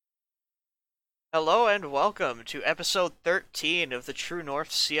Hello and welcome to episode 13 of the True North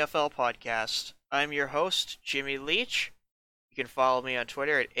CFL podcast. I'm your host, Jimmy Leach. You can follow me on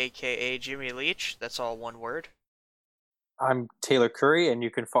Twitter at aka Jimmy Leach. That's all one word. I'm Taylor Curry, and you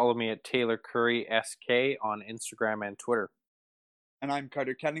can follow me at Taylor Curry SK on Instagram and Twitter. And I'm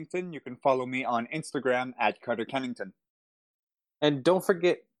Carter Kennington. You can follow me on Instagram at Carter Kennington. And don't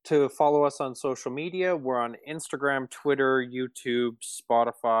forget to follow us on social media. We're on Instagram, Twitter, YouTube,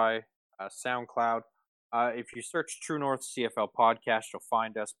 Spotify, SoundCloud. If you search True North CFL Podcast, you'll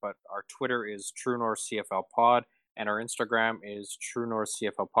find us, but our Twitter is True North CFL Pod, and our Instagram is True North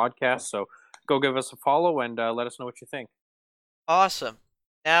CFL Podcast. So go give us a follow and let us know what you think. Awesome.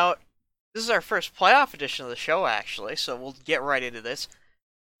 Now, this is our first playoff edition of the show, actually, so we'll get right into this.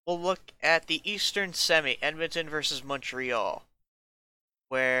 We'll look at the Eastern Semi, Edmonton versus Montreal,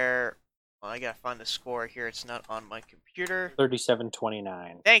 where, well, I gotta find the score here. It's not on my computer.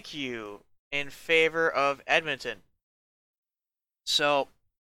 37-29. Thank you. In favor of Edmonton. So,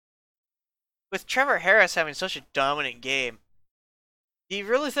 with Trevor Harris having such a dominant game, do you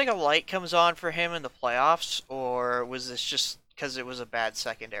really think a light comes on for him in the playoffs, or was this just because it was a bad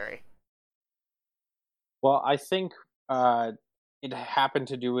secondary? Well, I think it happened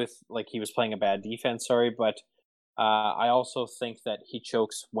to do with he was playing a bad defense. Sorry, but I also think that he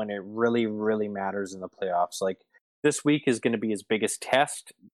chokes when it really, really matters in the playoffs. Like this week is going to be his biggest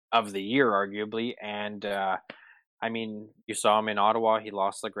test of the year, arguably, and I mean, you saw him in Ottawa. He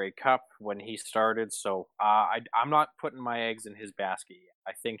lost the Grey Cup when he started, so I'm not putting my eggs in his basket yet.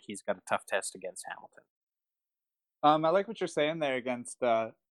 I think he's got a tough test against Hamilton. I like what you're saying there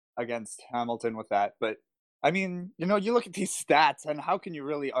against Hamilton with that, but I mean, you look at these stats, and how can you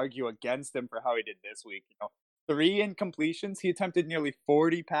really argue against him for how he did this week? 3 incompletions. He attempted nearly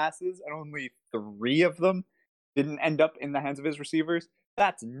 40 passes, and only 3 of them didn't end up in the hands of his receivers.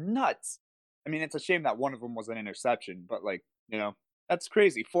 That's nuts. I mean, it's a shame that one of them was an interception, but that's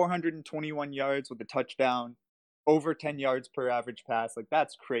crazy. 421 yards with a touchdown, over 10 yards per average pass. Like,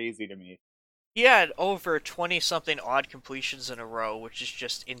 that's crazy to me. He had over 20-something odd completions in a row, which is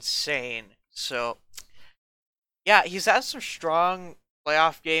just insane. So, yeah, he's had some strong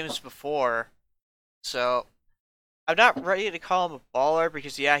playoff games before. So, I'm not ready to call him a baller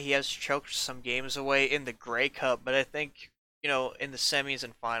because, yeah, he has choked some games away in the Grey Cup, but I think, in the semis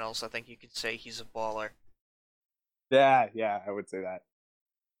and finals, I think you could say he's a baller. Yeah, I would say that.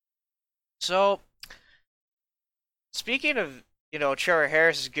 So, speaking of, Trevor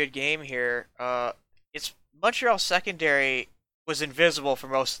Harris's good game here, it's Montreal secondary was invisible for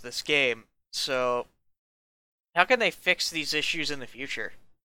most of this game. So, how can they fix these issues in the future?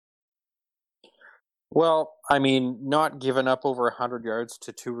 Well, I mean, not giving up over 100 yards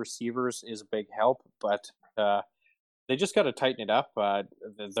to 2 receivers is a big help, but they just got to tighten it up.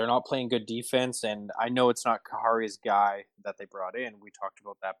 They're not playing good defense, and I know it's not Kahari's guy that they brought in. We talked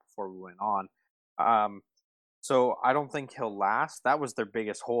about that before we went on. So I don't think he'll last. That was their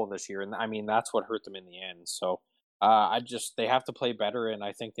biggest hole this year, and I mean that's what hurt them in the end. So they have to play better, and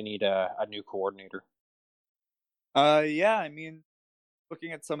I think they need a new coordinator. Yeah, I mean,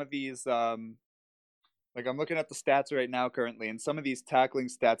 looking at some of these, I'm looking at the stats right now currently, and some of these tackling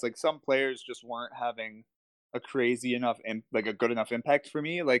stats, like some players just weren't having a crazy enough, a good enough impact for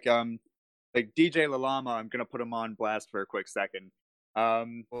me. Like DJ Lalama, I'm gonna put him on blast for a quick second.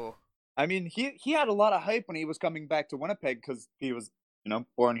 Oh, I mean, he had a lot of hype when he was coming back to Winnipeg because he was,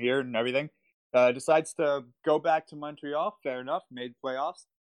 born here and everything. Decides to go back to Montreal. Fair enough. Made playoffs.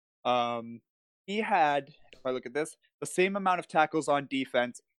 He had, if I look at this, the same amount of tackles on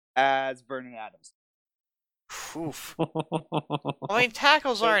defense as Vernon Adams. oof. I mean,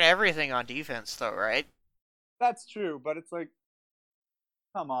 tackles aren't everything on defense, though, right? That's true, but it's like,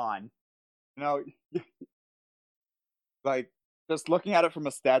 come on, you know, like just looking at it from a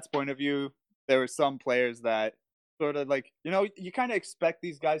stats point of view, there were some players that sort of you kind of expect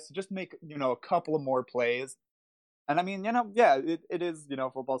these guys to just make a couple of more plays. And I mean, yeah, it is,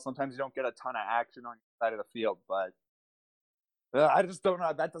 football. Sometimes you don't get a ton of action on your side of the field, but I just don't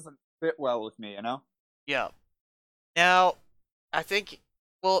know. That doesn't fit well with me. Yeah. Now, I think,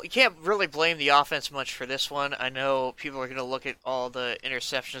 well, you can't really blame the offense much for this one. I know people are going to look at all the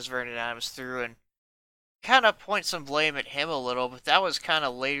interceptions Vernon Adams threw and kind of point some blame at him a little, but that was kind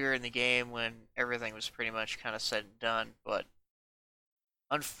of later in the game when everything was pretty much kind of said and done. But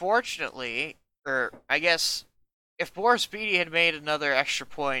unfortunately, or I guess if Boris Beatty had made another extra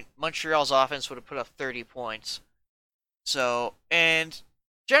point, Montreal's offense would have put up 30 points. So, and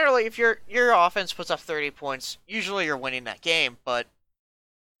generally, if your offense puts up 30 points, usually you're winning that game. But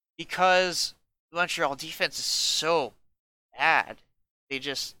because Montreal defense is so bad, they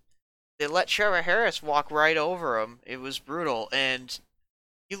just they let Trevor Harris walk right over him. It was brutal. And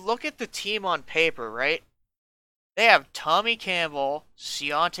you look at the team on paper, right? They have Tommy Campbell,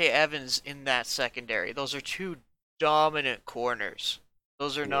 Deontay Evans in that secondary. Those are two dominant corners.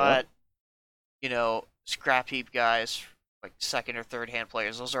 Those are not, scrap heap guys, like second or third hand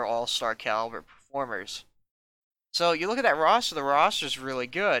players. Those are all-star caliber performers. So you look at that roster, the roster's really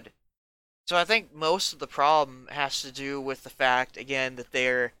good. So I think most of the problem has to do with the fact, again, that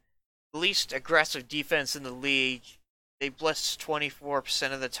they're the least aggressive defense in the league. They blitz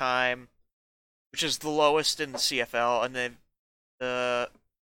 24% of the time, which is the lowest in the CFL, and then I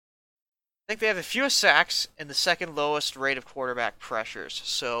think they have the fewest sacks and the second lowest rate of quarterback pressures.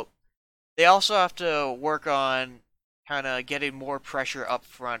 So they also have to work on kind of getting more pressure up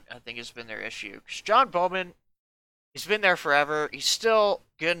front, I think has been their issue. Because John Bowman, he's been there forever. He's still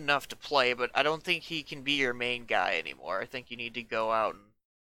good enough to play, but I don't think he can be your main guy anymore. I think you need to go out and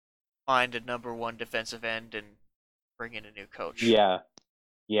find a number one defensive end and bring in a new coach.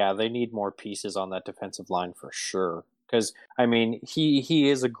 Yeah, they need more pieces on that defensive line for sure. Because, I mean, he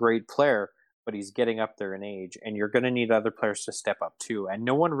is a great player, but he's getting up there in age, and you're going to need other players to step up too. And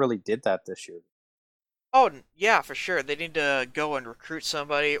no one really did that this year. Oh, yeah, for sure. They need to go and recruit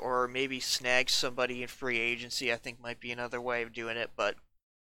somebody or maybe snag somebody in free agency, I think might be another way of doing it. But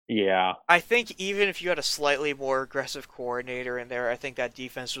yeah, I think even if you had a slightly more aggressive coordinator in there, I think that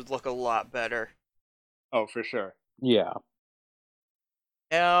defense would look a lot better. Oh, for sure. Yeah.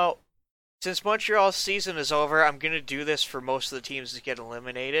 Now, since Montreal's season is over, I'm going to do this for most of the teams that get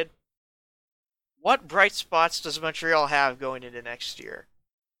eliminated. What bright spots does Montreal have going into next year?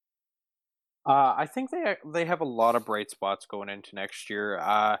 I think they have a lot of bright spots going into next year.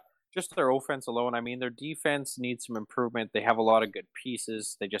 Just their offense alone. I mean, their defense needs some improvement. They have a lot of good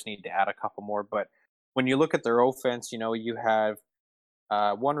pieces. They just need to add a couple more. But when you look at their offense, you have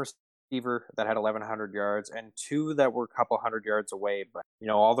one receiver that had 1,100 yards and two that were a couple hundred yards away. But,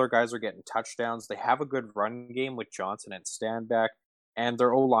 all their guys are getting touchdowns. They have a good run game with Johnson and Stanback. And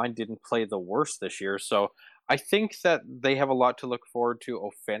their O-line didn't play the worst this year. So I think that they have a lot to look forward to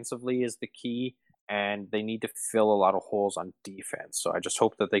offensively is the key, and they need to fill a lot of holes on defense. So I just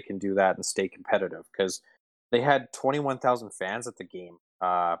hope that they can do that and stay competitive because they had 21,000 fans at the game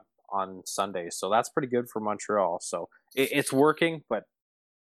on Sunday. So that's pretty good for Montreal. So it's working, but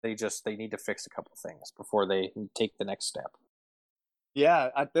they need to fix a couple things before they take the next step. Yeah,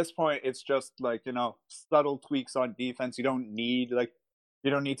 at this point, it's just like, subtle tweaks on defense. You don't need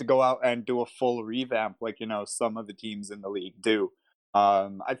to go out and do a full revamp like, some of the teams in the league do.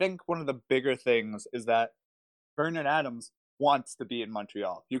 I think one of the bigger things is that Vernon Adams wants to be in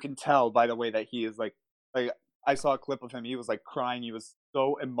Montreal. You can tell by the way that he is like I saw a clip of him. He was like crying. He was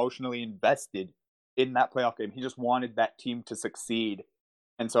so emotionally invested in that playoff game. He just wanted that team to succeed.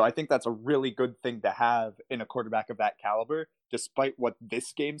 And so I think that's a really good thing to have in a quarterback of that caliber, despite what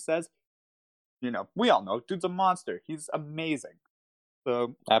this game says. We all know dude's a monster. He's amazing.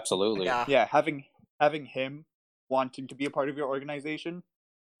 So absolutely, yeah, having him wanting to be a part of your organization,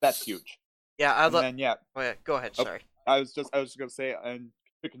 that's huge. Yeah, Oh, yeah, go ahead. Sorry. I was just gonna say, and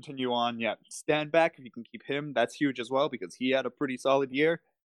to continue on, yeah, Stanback, if you can keep him, that's huge as well because he had a pretty solid year.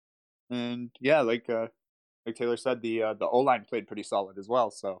 And yeah, like Taylor said, the O-line played pretty solid as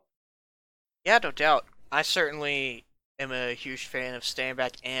well. So yeah, no doubt. I certainly am a huge fan of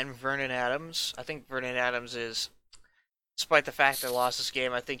Stanback and Vernon Adams. I think Vernon Adams is, despite the fact they lost this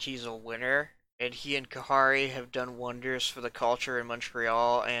game, I think he's a winner. And he and Kahari have done wonders for the culture in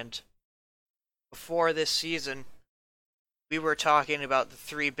Montreal. And before this season, we were talking about the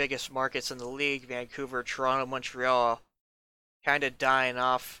three biggest markets in the league, Vancouver, Toronto, Montreal, kind of dying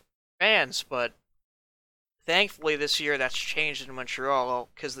off fans. But thankfully this year that's changed in Montreal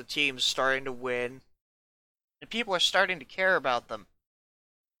because the team's starting to win. And people are starting to care about them.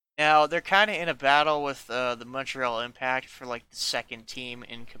 Now, they're kind of in a battle with the Montreal Impact for, like, the second team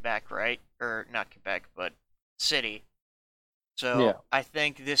in Quebec, right? Or, not Quebec, but city. So, yeah. I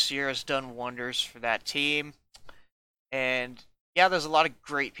think this year has done wonders for that team. And, yeah, there's a lot of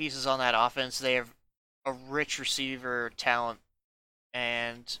great pieces on that offense. They have a rich receiver talent.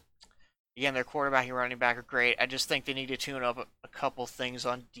 And, again, their quarterback and running back are great. I just think they need to tune up a couple things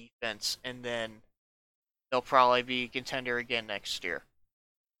on defense. And then they'll probably be a contender again next year.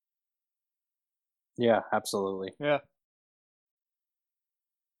 Yeah, absolutely. Yeah.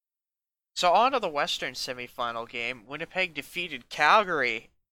 So on to the Western semifinal game. Winnipeg defeated Calgary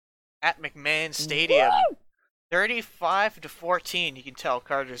at McMahon Stadium. 35-14. You can tell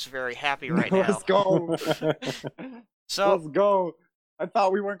Carter's very happy right now. Let's go. So let's go. I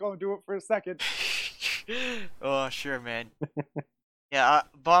thought we weren't going to do it for a second. Oh, sure, man. Yeah,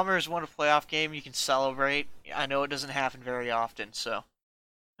 Bombers won a playoff game. You can celebrate. I know it doesn't happen very often, so.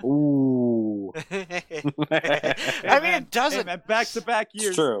 Ooh. I mean, it doesn't. Hey man, back-to-back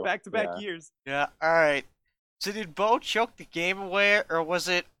years. true, Back-to-back yeah. years. Yeah, alright. So did Bo choke the game away, or was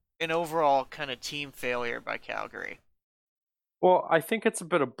it an overall kind of team failure by Calgary? Well, I think it's a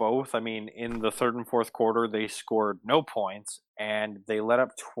bit of both. I mean, in the third and fourth quarter, they scored no points, and they let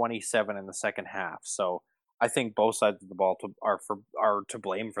up 27 in the second half. So I think both sides of the ball are to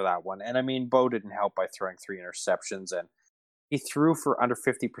blame for that one. And I mean, Bo didn't help by throwing 3 interceptions, and he threw for under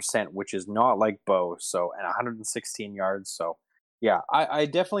 50%, which is not like Bo. So, and 116 yards. So, yeah, I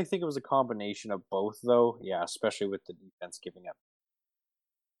definitely think it was a combination of both, though. Yeah, especially with the defense giving up.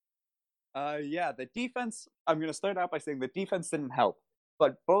 Yeah, the defense. I'm gonna start out by saying the defense didn't help,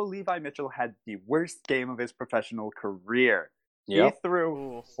 but Bo Levi Mitchell had the worst game of his professional career. Yep. He threw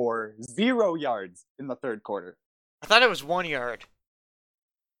Ooh. for 0 yards in the third quarter. I thought it was 1 yard.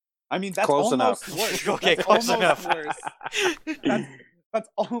 I mean, that's Close almost enough. worse. Okay, That's close almost enough. worse. That's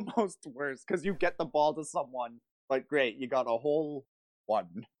almost worse because you get the ball to someone, but great, you got a whole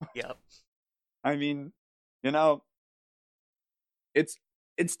one. Yep. I mean, you know, it's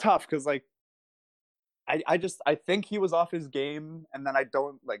tough because like I think he was off his game, and then I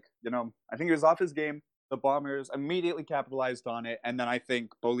don't like I think he was off his game. The Bombers immediately capitalized on it, and then I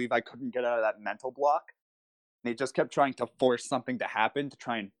think Bo Levi couldn't get out of that mental block, and he just kept trying to force something to happen to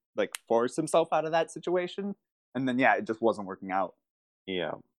try and like force himself out of that situation, and then yeah, it just wasn't working out.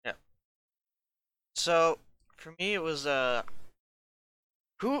 Yeah. So for me, it was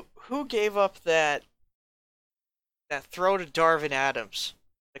who gave up that throw to Darvin Adams?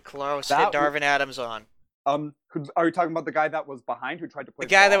 The Collaros hit That Darvin Adams on. Are you talking about the guy that was behind who tried to play The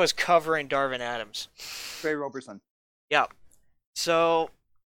guy that ball? was covering Darvin Adams. Trey Roberson? Yeah. So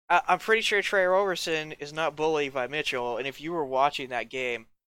I'm pretty sure Trey Roberson is not Bo Levi Mitchell, and if you were watching that game,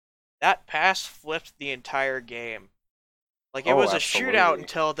 that pass flipped the entire game. Like it Oh, was a absolutely. shootout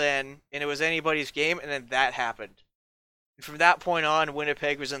until then, and it was anybody's game, and then that happened. And from that point on,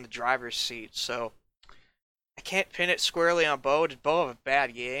 Winnipeg was in the driver's seat. So I can't pin it squarely on Bo. Did Bo have a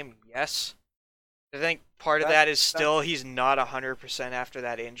bad game? Yes. I think part of that is still he's not 100% after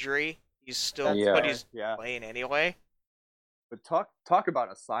that injury. He's still, Yeah. but he's Yeah. playing anyway. But talk about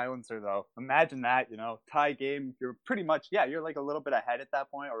a silencer though. Imagine that, tie game. You're pretty much you're like a little bit ahead at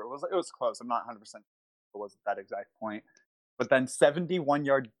that point, or it was close. I'm not 100%. It wasn't that exact point. But then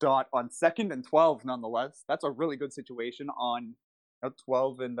 71-yard dot on 2nd and 12, nonetheless. That's a really good situation on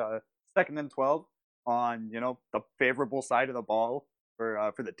 12 and 2nd and 12 on the favorable side of the ball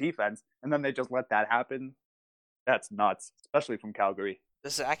for the defense, and then they just let that happen. That's nuts, especially from Calgary. The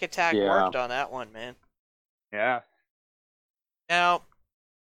Zach attack Yeah. worked on that one, man. Yeah. Now,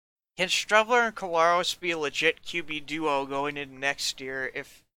 can Strevler and Collaros be a legit QB duo going into next year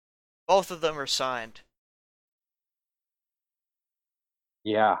if both of them are signed?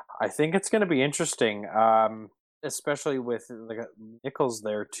 Yeah, I think it's going to be interesting, especially with Nichols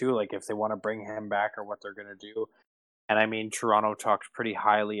there too. Like if they want to bring him back or what they're going to do. And I mean, Toronto talked pretty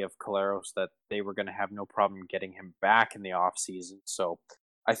highly of Collaros that they were going to have no problem getting him back in the off season. So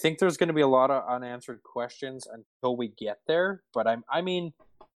I think there's going to be a lot of unanswered questions until we get there. But I mean,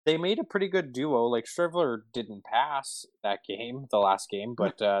 they made a pretty good duo. Like Strevler didn't pass that game, the last game,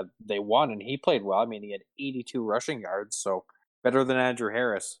 but they won and he played well. I mean, he had 82 rushing yards, so better than Andrew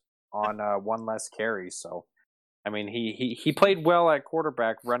Harris on one less carry. So, I mean, he played well at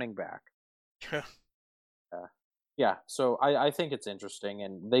quarterback, running back. Yeah, so I think it's interesting,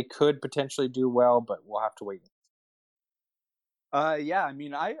 and they could potentially do well, but we'll have to wait. Yeah, I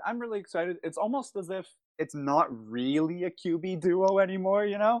mean, I'm really excited. It's almost as if it's not really a QB duo anymore,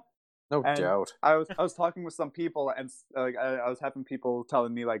 No And doubt. I was talking with some people, and I was having people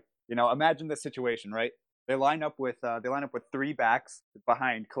telling me like, imagine this situation, right? They line up with 3 backs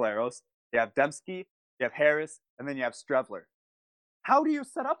behind Collaros. You have Dembski, you have Harris, and then you have Strevler. How do you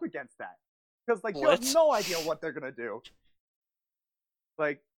set up against that? Because like you have Blitz? no idea what they're gonna do.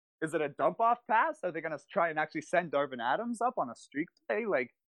 Like, is it a dump off pass? Are they gonna try and actually send Darvin Adams up on a streak play?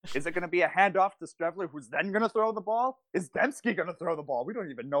 Like, is it gonna be a handoff to Strevler, who's then gonna throw the ball? Is Dembski gonna throw the ball? We don't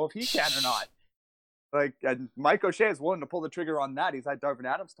even know if he can or not. Like, and Mike O'Shea is willing to pull the trigger on that. He's had Darvin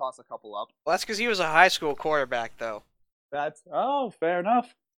Adams toss a couple up. Well, that's because he was a high school quarterback, though. That's fair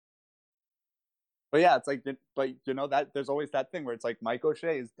enough. But yeah, it's like, that there's always that thing where it's like Mike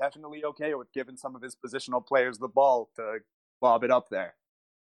O'Shea is definitely okay with giving some of his positional players the ball to lob it up there.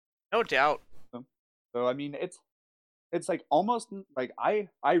 No doubt. So I mean, it's like almost like I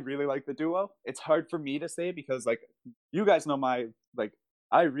really like the duo. It's hard for me to say because like you guys know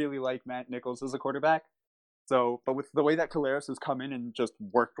I really like Matt Nichols as a quarterback. So, but with the way that Caleros has come in and just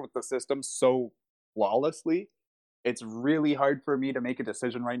worked with the system so flawlessly, it's really hard for me to make a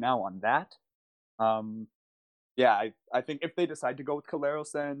decision right now on that. Yeah, I think if they decide to go with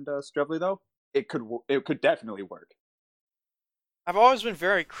Caleros and Strevely, though, it could definitely work. I've always been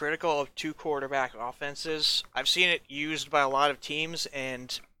very critical of two quarterback offenses. I've seen it used by a lot of teams,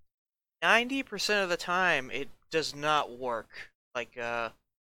 and 90% of the time it does not work. Like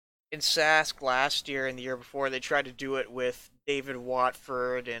in Sask last year and the year before, they tried to do it with David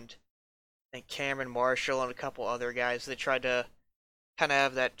Watford and Cameron Marshall and a couple other guys. They tried to kind of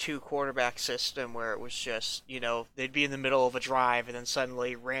have that two quarterback system where it was just, they'd be in the middle of a drive and then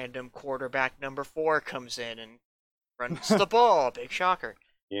suddenly random quarterback number 4 comes in and runs the ball. Big shocker.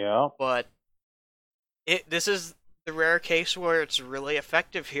 Yeah. But this is the rare case where it's really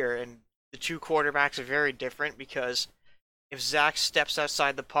effective here, and the two quarterbacks are very different because if Zach steps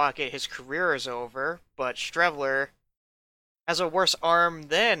outside the pocket, his career is over, but Streveler has a worse arm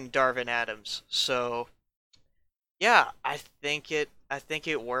than Darvin Adams. So, yeah, I think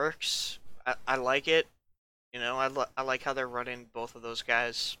it works. I like it. I like how they're running both of those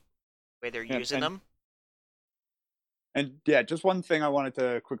guys, the way they're using them. And yeah, just one thing I wanted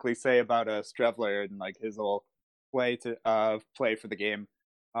to quickly say about Strevler and like his little play for the game.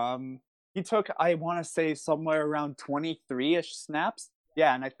 He took, I want to say, somewhere around 23-ish snaps.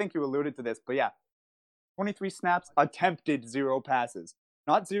 Yeah, and I think you alluded to this, but yeah, 23 snaps, attempted 0 passes,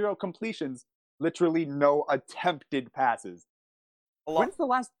 not 0 completions. Literally no attempted passes. When's the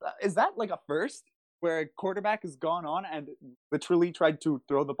last? Is that like a first where a quarterback has gone on and literally tried to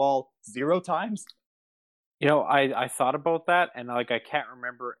throw the ball 0 times? I thought about that, and like I can't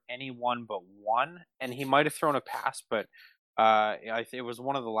remember anyone but one, and he might have thrown a pass, but it was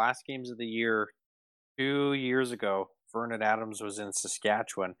one of the last games of the year 2 years ago. Vernon Adams was in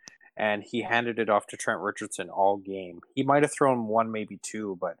Saskatchewan, and he handed it off to Trent Richardson all game. He might have thrown 1, maybe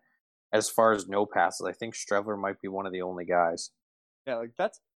 2, but as far as no passes, I think Streveler might be one of the only guys. Yeah, like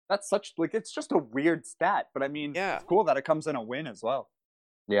that's such, like, it's just a weird stat, but I mean, it's cool that it comes in a win as well.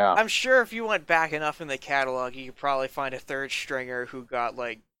 Yeah. I'm sure if you went back enough in the catalog, you could probably find a third stringer who got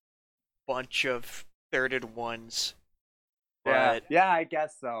like a bunch of thirded ones. But, yeah, I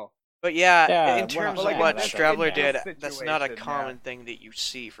guess so. But yeah, in terms of what Streveler did, that's not a common thing that you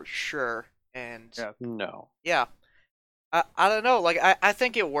see for sure. And no. Yeah. I don't know. Like I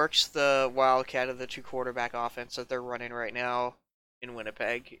think it works, the Wildcat of the two quarterback offense that they're running right now in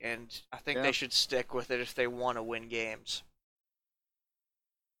Winnipeg, and I think they should stick with it if they want to win games.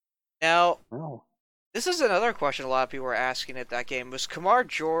 Now, this is another question a lot of people were asking at that game. Was Kamar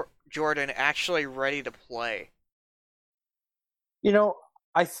Jordan actually ready to play?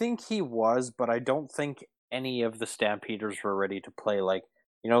 I think he was, but I don't think any of the Stampeders were ready to play. Like,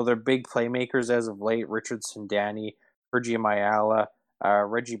 they're big playmakers as of late. Richardson, Danny, Fergie Mayala,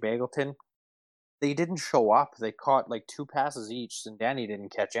 Reggie Bagleton. They didn't show up. They caught like 2 passes each, and Danny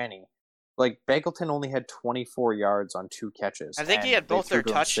didn't catch any. Like, Bagleton only had 24 yards on 2 catches. I think he had both their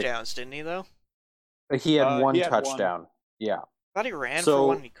touchdowns, didn't he, though? He had one touchdown. Yeah. I thought he ran for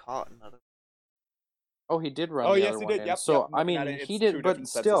one and he caught another. Oh, he did run the other one. He did. Yep, so, I mean, he did, but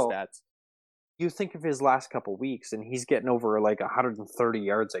still, you think of his last couple weeks, and he's getting over like 130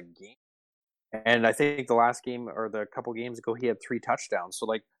 yards a game. And I think the last game, or the couple games ago, he had 3 touchdowns. So,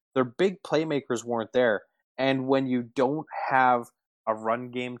 like, their big playmakers weren't there. And when you don't have a run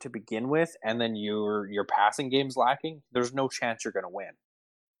game to begin with, and then your passing game's lacking, there's no chance you're going to win.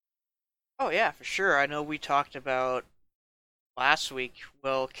 Oh, yeah, for sure. I know we talked about last week,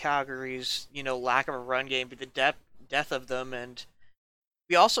 Calgary's, lack of a run game be the death of them, and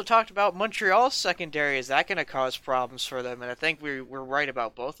we also talked about Montreal's secondary. Is that going to cause problems for them? And I think we're right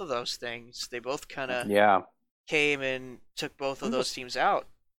about both of those things. They both kind of came and took both of those teams out.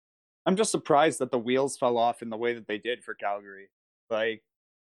 I'm just surprised that the wheels fell off in the way that they did for Calgary. Like,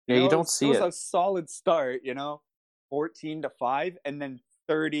 you don't see it. It was a solid start, 14-5, and then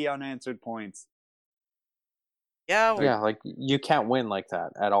 30 unanswered points. Yeah, like, you can't win like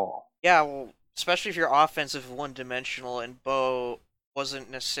that at all. Yeah, well, especially if your offense is one-dimensional and Bo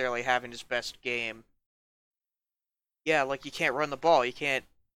wasn't necessarily having his best game. Yeah, like, you can't run the ball. You can't,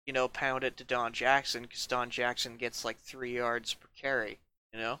 pound it to Don Jackson, because Don Jackson gets like 3 yards per carry,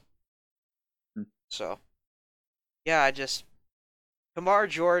 So, yeah, Kamar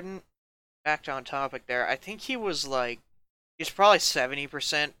Jordan, back on topic there, I think he was he's probably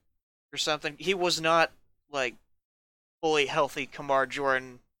 70% or something. He was not, fully healthy Kamar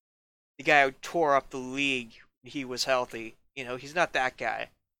Jordan, the guy who tore up the league when he was healthy. He's not that guy.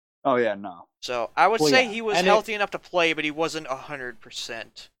 Oh, yeah, no. So, I would say he was healthy enough to play, but he wasn't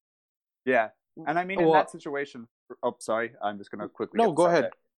 100%. Yeah, And I mean, in Well, that situation, oh, sorry, I'm just gonna quickly. no, get go this out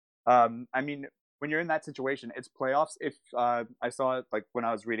ahead. there. I mean, when you're in that situation, it's playoffs. If I saw it like when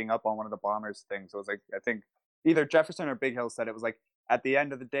I was reading up on one of the Bombers things, it was like I think either Jefferson or Big Hill said it was like at the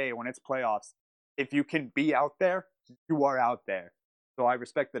end of the day when it's playoffs, if you can be out there, you are out there. So I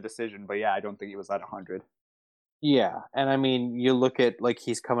respect the decision, but yeah, I don't think he was at 100. Yeah, and I mean, you look at like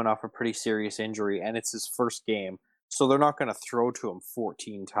he's coming off a pretty serious injury, and it's his first game, so they're not going to throw to him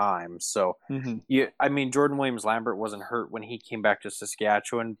 14 times. So, Mm-hmm. I mean, Jordan Williams Lambert wasn't hurt when he came back to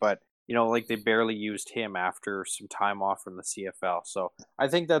Saskatchewan, but like they barely used him after some time off from the CFL. So I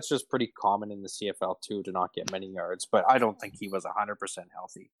think that's just pretty common in the CFL too to not get many yards. But I don't think he was 100%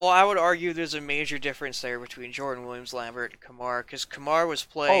 healthy. Well, I would argue there's a major difference there between Jordan Williams Lambert and Kamar, because Kamar was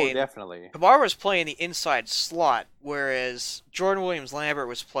Oh, playing definitely. the inside slot, whereas Jordan Williams Lambert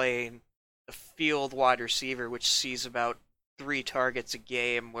was playing the field wide receiver, which sees about 3 targets a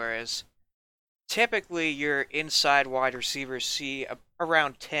game, whereas typically your inside wide receivers see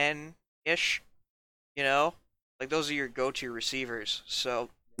around 10-ish, like those are your go-to receivers. So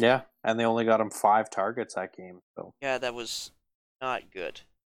Yeah, and they only got him 5 targets that game. So yeah, that was not good.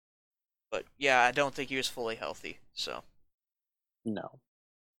 But yeah, I don't think he was fully healthy. So no.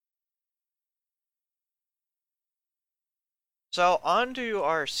 on to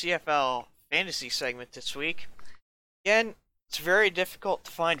our CFL fantasy segment this week. Again, it's very difficult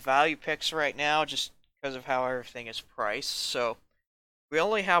to find value picks right now just because of how everything is priced. So we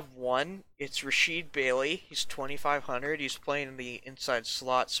only have one. It's Rashid Bailey. He's 2,500. He's playing in the inside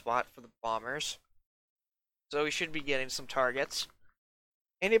slot spot for the Bombers. So he should be getting some targets.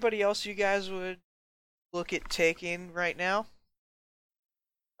 Anybody else you guys would look at taking right now?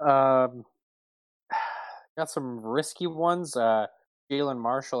 Got some risky ones. Jalen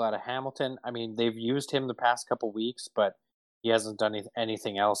Marshall out of Hamilton. I mean, they've used him the past couple weeks, but he hasn't done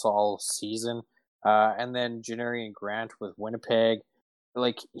anything else all season. And then Janarian Grant with Winnipeg.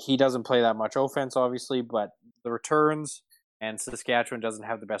 Like, he doesn't play that much offense, obviously, but the returns, and Saskatchewan doesn't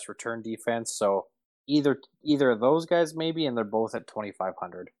have the best return defense, so either of those guys maybe, and they're both at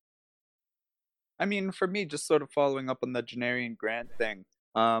 2,500. I mean, for me, just sort of following up on the Janarian Grant thing.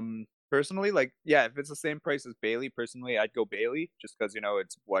 Personally, like, yeah, if it's the same price as Bailey, personally, I'd go Bailey just because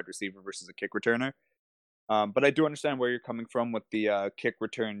it's wide receiver versus a kick returner. But I do understand where you're coming from with the kick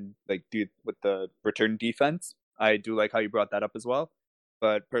return, like with the return defense. I do like how you brought that up as well.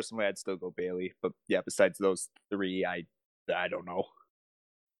 But personally, I'd still go Bailey. But yeah, besides those three, I don't know.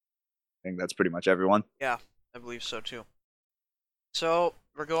 I think that's pretty much everyone. Yeah, I believe so too. So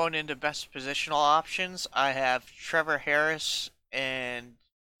we're going into best positional options. I have Trevor Harris and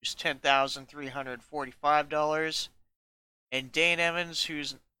who's $10,345, and Dane Evans,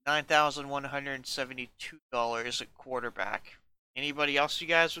 who's $9,172 at quarterback. Anybody else you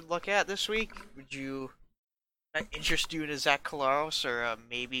guys would look at this week? Would you interest you in a Zach Collaros or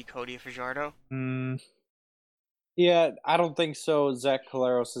maybe Cody Fajardo? Yeah, I don't think so. Zach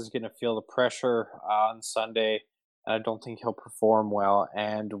Collaros is going to feel the pressure on Sunday. I don't think he'll perform well.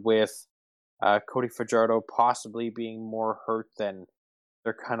 And with Cody Fajardo possibly being more hurt than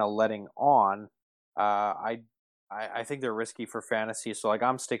they're kind of letting on, I think they're risky for fantasy. So, like,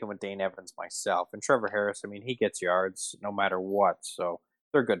 I'm sticking with Dane Evans myself. And Trevor Harris, I mean, he gets yards no matter what. So,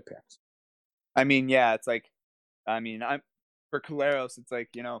 they're good picks. I mean, yeah, it's like, I'm for Collaros, it's like,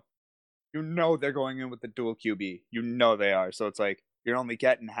 they're going in with the dual QB. You know they are. So it's like, you're only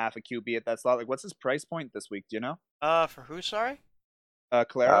getting half a QB at that slot. Like, what's his price point this week? Do you know? For who, sorry?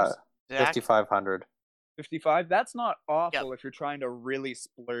 Collaros? 5,500. 55? That's not awful if you're trying to really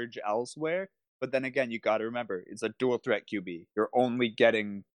splurge elsewhere. But then again, you got to remember, it's a dual threat QB. You're only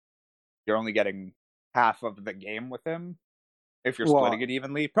getting half of the game with him if you're splitting it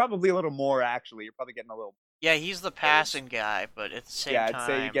evenly. Probably a little more, actually. You're probably getting a little. Yeah, he's the passing guy, but at the same time. Yeah, I'd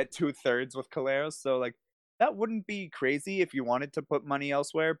say you get 2/3 with Collaros. So, like, that wouldn't be crazy if you wanted to put money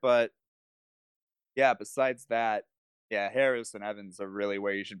elsewhere. But, yeah, besides that, yeah, Harris and Evans are really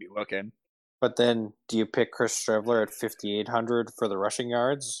where you should be looking. But then, do you pick Chris Streveler at 5,800 for the rushing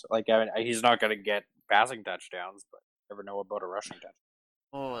yards? Like, I mean, he's not going to get passing touchdowns, but you never know about a rushing touchdown.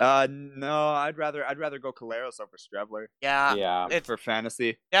 No, I'd rather go Collaros over Streveler. Yeah, it's for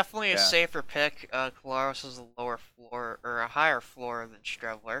fantasy. Definitely a safer pick. Collaros is a lower floor or a higher floor than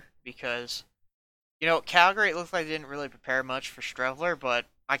Streveler because, Calgary, it looked like they didn't really prepare much for Streveler, but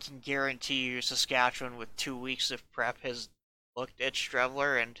I can guarantee you Saskatchewan with 2 weeks of prep has looked at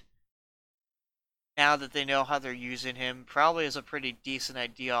Streveler, and now that they know how they're using him, probably has a pretty decent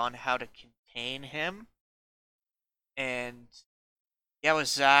idea on how to contain him. And yeah, with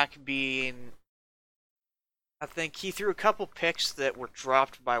Zach being I think he threw a couple picks that were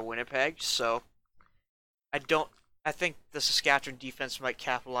dropped by Winnipeg, so I don't. I think the Saskatchewan defense might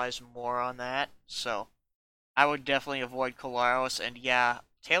capitalize more on that. So I would definitely avoid Collaros. And yeah,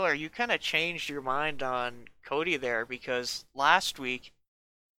 Taylor, you kind of changed your mind on Cody there because last week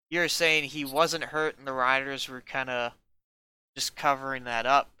you were saying he wasn't hurt and the Riders were kind of just covering that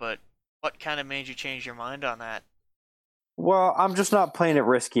up. But what kind of made you change your mind on that? Well, I'm just not playing it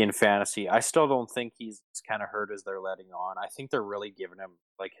risky in fantasy. I still don't think he's as kind of hurt as they're letting on. I think they're really giving him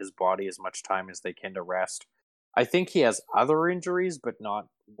like his body as much time as they can to rest. I think he has other injuries, but not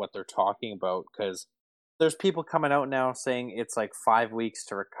what they're talking about because there's people coming out now saying it's like 5 weeks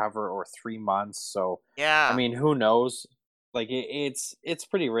to recover or 3 months. So, I Yeah, mean, who knows? Like it's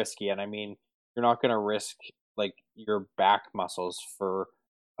pretty risky, and I mean, you're not going to risk like your back muscles for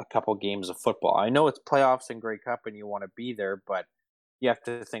a couple games of football. I know it's playoffs and Grey Cup, and you want to be there, but you have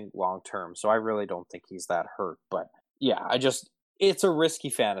to think long term. So I really don't think he's that hurt. But yeah, it's a risky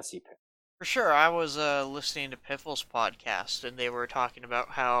fantasy pick. for sure. I was listening to Piffle's podcast and they were talking about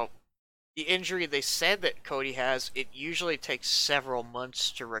how the injury they said that Cody has, it usually takes several months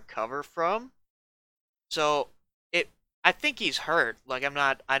to recover from. So it, I think he's hurt. Like I'm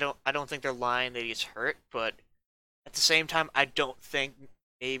not, I don't think they're lying that he's hurt, but at the same time, I don't think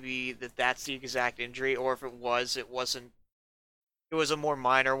maybe that's the exact injury, or if it was, it wasn't. It was a more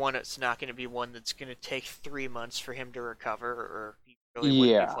minor one. It's not going to be one that's going to take 3 months for him to recover, or he really wouldn't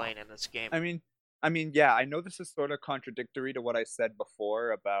be Yeah. playing in this game. Yeah, I know this is sort of contradictory to what I said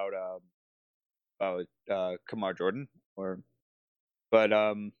before about Kamar Jordan,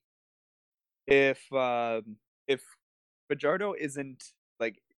 but if Fajardo isn't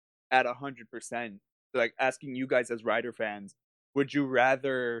like at 100%, like asking you guys as Rider fans, would you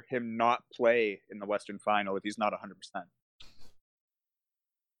rather him not play in the Western Final if he's not 100%?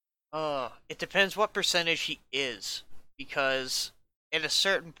 It depends what percentage he is, because at a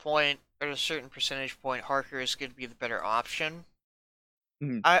certain point, at a certain percentage point, Harker is going to be the better option.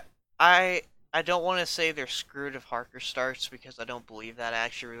 Mhm. I, I, I don't want to say they're screwed if Harker starts because I don't believe that. I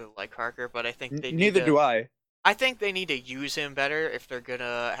actually really like Harker, but I think they need Neither to. do I. I think they need to use him better if they're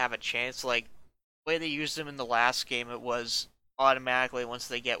gonna have a chance. Like the way they used him in the last game, it was automatically once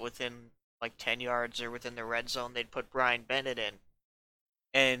they get within like 10 yards or within the red zone, they'd put Brian Bennett in,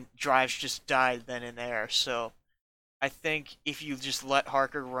 and drives just died then and there. So I think if you just let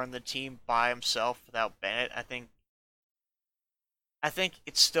Harker run the team by himself without Bennett, I think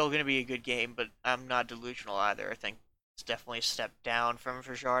it's still going to be a good game, but I'm not delusional either. I think it's definitely a step down from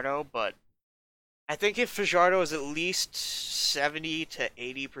Fajardo, but I think if Fajardo is at least 70 to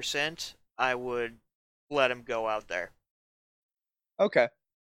 80%, I would let him go out there. Okay,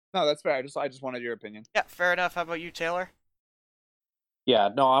 no, that's fair. I just wanted your opinion. Yeah, fair enough. How about you, Taylor? Yeah,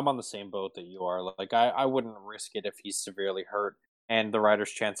 no, I'm on the same boat that you are. Like, I wouldn't risk it if he's severely hurt, and the Riders'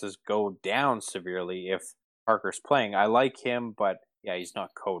 chances go down severely if Parker's playing. I like him, but yeah, he's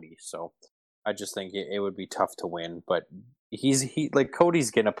not Cody, so I just think it would be tough to win. But he like Cody's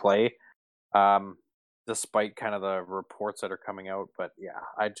gonna play, despite kind of the reports that are coming out. But yeah,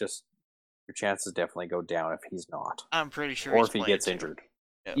 your chances definitely go down if he's not, I'm pretty sure or he's if he playing gets too. injured.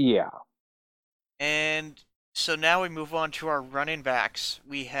 Yep. Yeah. And so now we move on to our running backs.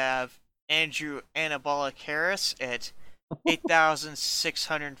 We have Andrew Anabolic Harris at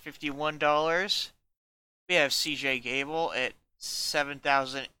 $8,651. We have CJ Gable at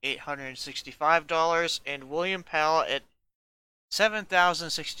 $7,865, and William Powell at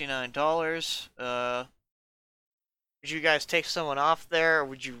 $7,069. Would you guys take someone off there, or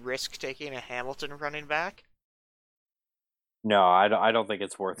would you risk taking a Hamilton running back? No, I don't think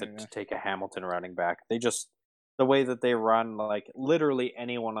it's worth it to take a Hamilton running back. The way that they run, like literally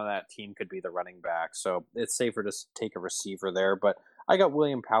anyone on that team could be the running back. So it's safer to take a receiver there. But I got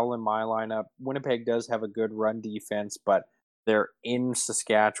William Powell in my lineup. Winnipeg does have a good run defense, but they're in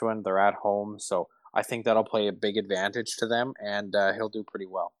Saskatchewan. They're at home. So I think that'll play a big advantage to them, and he'll do pretty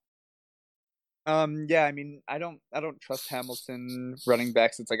well. Yeah, I mean, I don't trust Hamilton running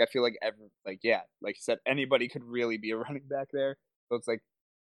backs. It's like I feel like like you said, anybody could really be a running back there. So it's like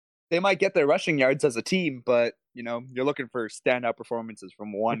they might get their rushing yards as a team, but you're looking for standout performances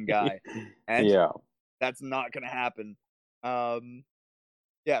from one guy, and Yeah. that's not gonna happen.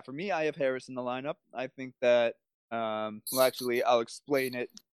 Yeah, for me, I have Harris in the lineup. I think that well, actually, I'll explain it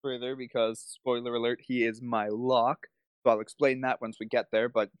further because spoiler alert, he is my lock. So I'll explain that once we get there,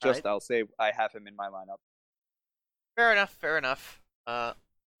 but Right. I'll say I have him in my lineup. Fair enough. Fair enough.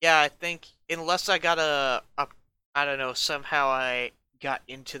 Yeah, I think unless I got I don't know, somehow I got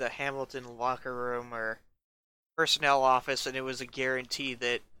into the Hamilton locker room or personnel office, and it was a guarantee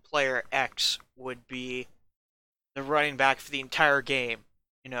that player X would be the running back for the entire game.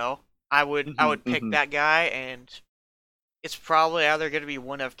 I would pick Hmm. that guy, and it's probably either going to be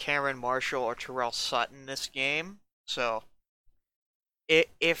one of Cameron Marshall or Terrell Sutton this game. So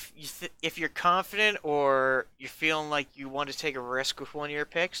if you're confident or you're feeling like you want to take a risk with one of your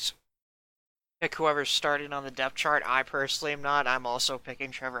picks, pick whoever's starting on the depth chart. I personally am not. I'm also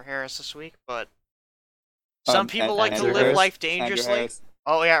picking Trevor Harris this week, but some people like to Andrew live Harris? life Andrew dangerously. Harris.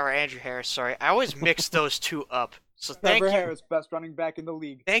 Oh yeah, or Andrew Harris. Sorry, I always mix those two up. So Trevor Harris, best running back in the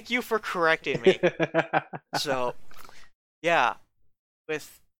league. thank you for correcting me. So yeah,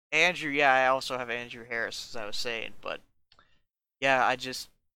 with Andrew, yeah, I also have Andrew Harris as I was saying, but yeah, I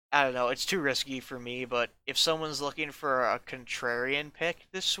don't know, it's too risky for me. But if someone's looking for a contrarian pick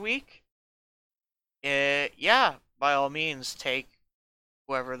this week, yeah, by all means take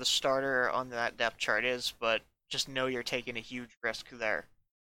whoever the starter on that depth chart is, but just know you're taking a huge risk there.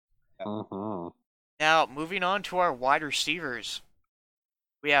 Mhm. Now, moving on to our wide receivers.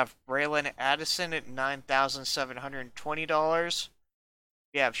 We have Braylon Addison at $9,720.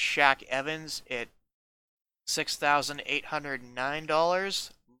 We have Shaq Evans at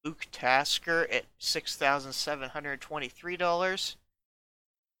 $6,809. Luke Tasker at $6,723.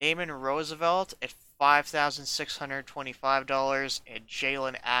 Damon Roosevelt at $5,625. And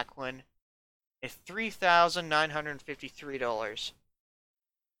Jalen Acklin at $3,953.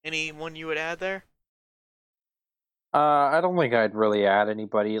 Anyone you would add there? I don't think I'd really add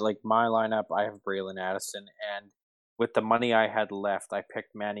anybody. Like my lineup, I have Braylon Addison, and with the money I had left, I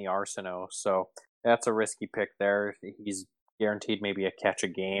picked Manny Arsenault. So that's a risky pick there. He's guaranteed maybe a catch a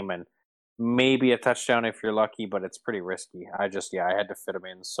game and maybe a touchdown if you're lucky, but it's pretty risky. I had to fit him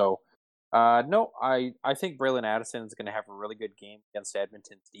in. So no, I think Braylon Addison is going to have a really good game against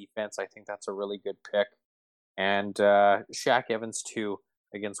Edmonton's defense. I think that's a really good pick. And Shaq Evans too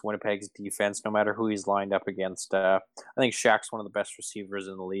against Winnipeg's defense. No matter who he's lined up against, I think Shaq's one of the best receivers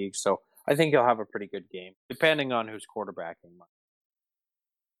in the league. So I think he'll have a pretty good game, depending on who's quarterbacking.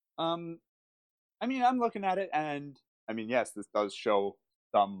 Um, I mean, I'm looking at it, and I mean, yes, this does show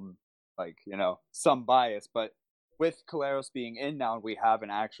some, like, some bias, but with Caleros being in now, we have an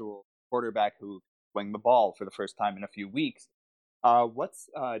actual quarterback who swing the ball for the first time in a few weeks. What's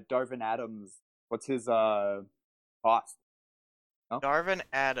Darvin Adams? What's his cost? No? Darvin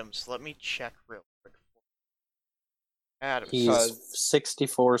Adams. Let me check real quick. Adams. He's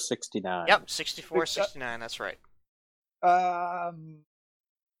 64-69. Yep, 64-69. That's right. Um.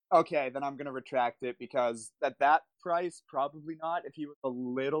 Okay, then I'm gonna retract it because at that price, probably not. If he was a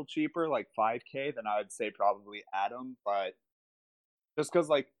little cheaper, like 5K, then I would say probably Adam. But just because,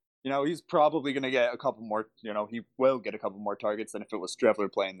 like, he's probably gonna get a couple more. He will get a couple more targets than if it was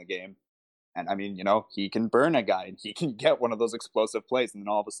Strevler playing the game. And I mean, he can burn a guy and he can get one of those explosive plays, and then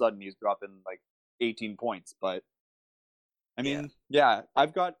all of a sudden he's dropping like 18 points. But I mean, yeah,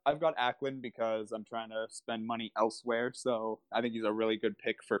 I've got Acklin because I'm trying to spend money elsewhere, so I think he's a really good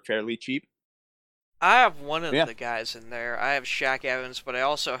pick for fairly cheap. I have one of Yeah. the guys in there. I have Shaq Evans, but I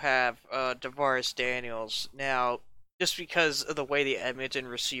also have Davaris Daniels. Now, just because of the way the Edmonton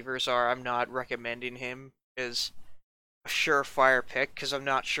receivers are, I'm not recommending him as a surefire pick because I'm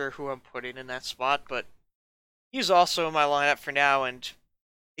not sure who I'm putting in that spot, but he's also in my lineup for now. And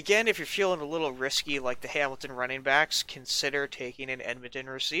again, if you're feeling a little risky like the Hamilton running backs, consider taking an Edmonton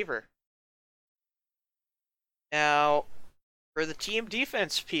receiver. Now, for the team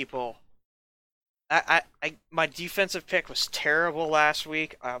defense people, my defensive pick was terrible last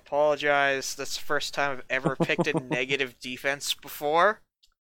week. I apologize. That's the first time I've ever picked a negative defense before,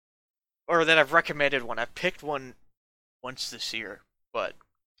 or that I've recommended one. I've picked one once this year, but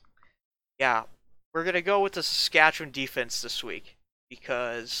yeah, we're gonna go with the Saskatchewan defense this week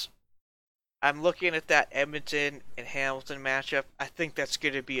because I'm looking at that Edmonton and Hamilton matchup. I think that's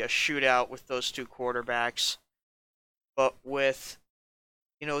gonna be a shootout with those two quarterbacks, but with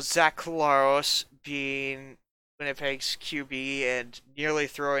Zach Collaros being Winnipeg's QB and nearly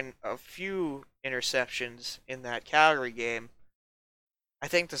throwing a few interceptions in that Calgary game, I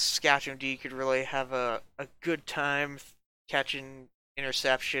think the Saskatchewan D could really have a good time catching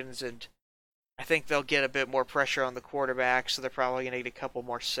interceptions, and I think they'll get a bit more pressure on the quarterback, so they're probably going to get a couple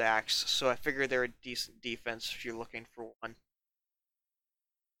more sacks. So I figure they're a decent defense if you're looking for one.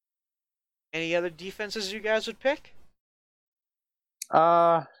 Any other defenses you guys would pick?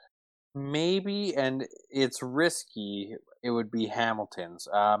 Maybe, and it's risky. It would be Hamilton's.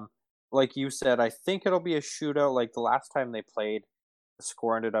 Like you said, I think it'll be a shootout. Like the last time they played, the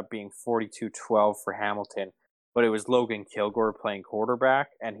score ended up being 42-12 for Hamilton, but it was Logan Kilgore playing quarterback,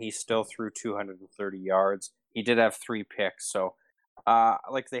 and he still threw 230 yards. He did have 3 picks, so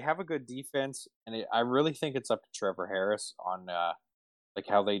Like they have a good defense, and I really think it's up to Trevor Harris on like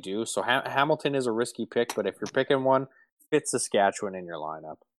how they do. So Hamilton is a risky pick, but if you're picking one, fit Saskatchewan in your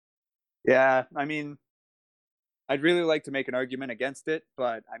lineup. Yeah, I mean, I'd really like to make an argument against it,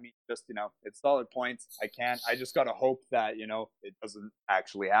 but I mean, just it's solid points. I can't. I just gotta hope that it doesn't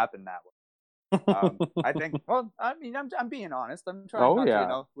actually happen that way. I think. Well, I mean, I'm being honest. I'm trying not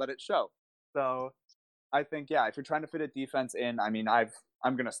to let it show. So I think if you're trying to fit a defense in, I mean,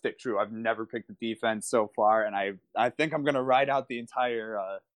 I'm gonna stick true. I've never picked a defense so far, and I think I'm gonna ride out the entire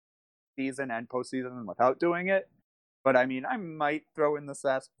season and postseason without doing it. But I mean, I might throw in the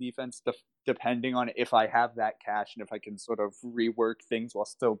Sask defense depending on if I have that cash and if I can sort of rework things while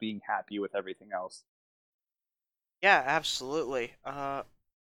still being happy with everything else. Yeah, absolutely.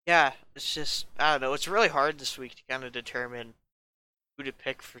 Yeah, it's just I don't know. It's really hard this week to kind of determine who to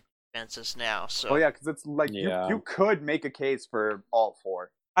pick for defenses now. So. Oh yeah, because it's like you could make a case for all four.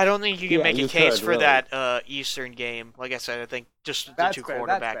 I don't think you can make a case for that Eastern game. Like I said, I think just the two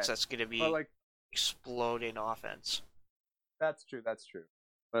quarterbacks that's going to be exploding offense. That's true.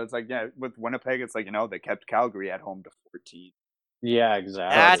 But it's like, with Winnipeg, it's like, they kept Calgary at home to 14. Yeah,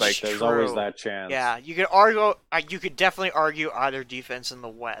 exactly. That's like, there's always that chance. Yeah, you could argue. You could definitely argue either defense in the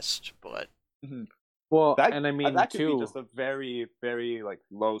West, but well, and I mean, that could be just a very, very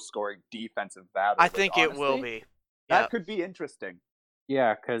low-scoring defensive battle. I think honestly, it will be. That could be interesting.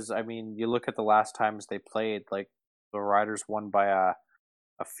 Yeah, because I mean, you look at the last times they played. Like the Riders won by a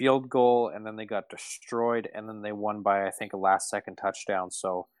field goal, and then they got destroyed, and then they won by, I think, a last-second touchdown.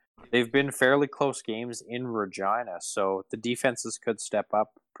 So they've been fairly close games in Regina, so the defenses could step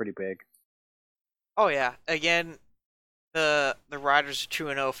up pretty big. Oh, yeah. Again, the Riders are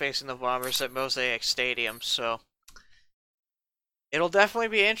 2-0 facing the Bombers at Mosaic Stadium, so it'll definitely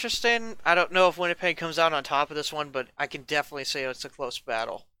be interesting. I don't know if Winnipeg comes out on top of this one, but I can definitely say it's a close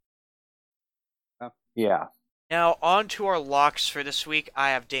battle. Yeah. Now, on to our locks for this week.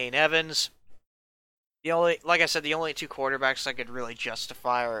 I have Dane Evans. Like I said, the only two quarterbacks I could really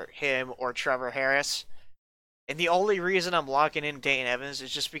justify are him or Trevor Harris. And the only reason I'm locking in Dane Evans is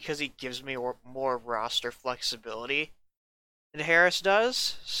just because he gives me more roster flexibility than Harris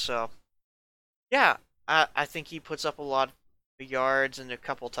does. So, yeah, I think he puts up a lot of yards and a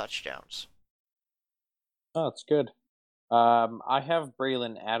couple touchdowns. Oh, that's good. I have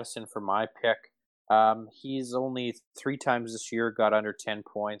Braylon Addison for my pick. He's only 3 times this year got under 10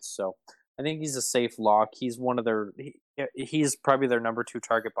 points, so I think he's a safe lock. He's he's probably their number 2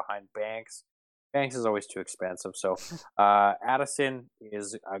 target behind Banks. Banks is always too expensive, so Addison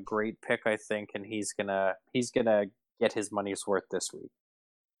is a great pick, I think, and he's gonna get his money's worth this week.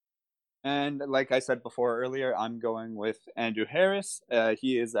 And like I said before earlier, I'm going with Andrew Harris.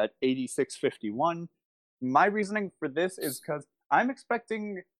 He is at 86.51. My reasoning for this is because I'm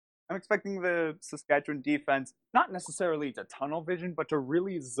expecting the Saskatchewan defense not necessarily to tunnel vision, but to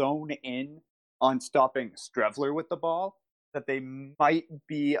really zone in on stopping Strevler with the ball. That they might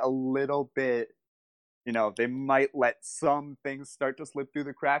be a little bit, they might let some things start to slip through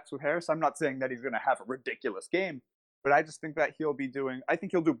the cracks with Harris. I'm not saying that he's going to have a ridiculous game, but I just think that he'll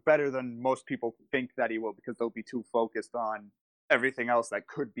do better than most people think that he will, because they'll be too focused on everything else that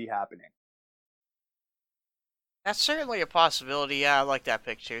could be happening. That's certainly a possibility. Yeah, I like that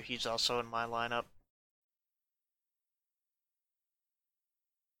pick too. He's also in my lineup.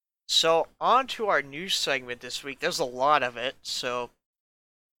 So, on to our news segment this week. There's a lot of it. So,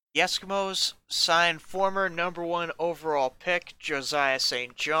 the Eskimos signed former number 1 overall pick Josiah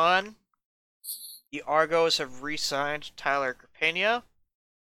St. John. The Argos have re-signed Tyler Carpena.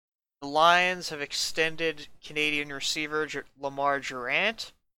 The Lions have extended Canadian receiver Lamar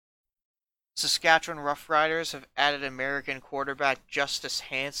Durant. Saskatchewan Roughriders have added American quarterback Justice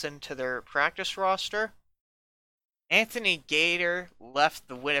Hansen to their practice roster. Anthony Gator left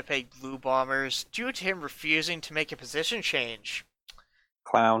the Winnipeg Blue Bombers due to him refusing to make a position change.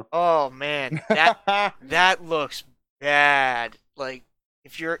 Clown. Oh man, that looks bad. Like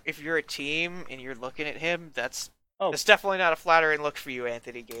if you're a team and you're looking at him, that's definitely not a flattering look for you,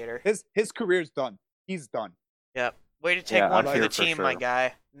 Anthony Gator. His career's done. He's done. Yep. Way to take one for the team, my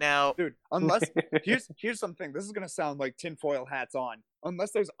guy. Now, dude, unless here's something. This is gonna sound like tinfoil hats on.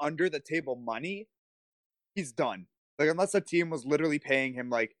 Unless there's under the table money, he's done. Like unless a team was literally paying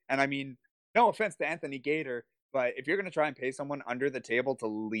him and I mean, no offense to Anthony Gator, but if you're gonna try and pay someone under the table to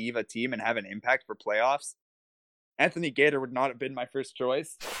leave a team and have an impact for playoffs, Anthony Gator would not have been my first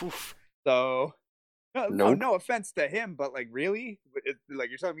choice. So, no offense to him, but really,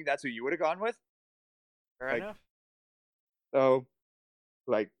 you're telling me that's who you would have gone with? Fair enough. So,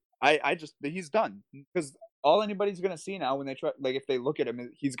 I just he's done because all anybody's gonna see now when they try, like, if they look at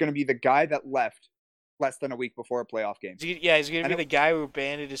him, he's gonna be the guy that left less than a week before a playoff game. Yeah, he's gonna And be it- the guy who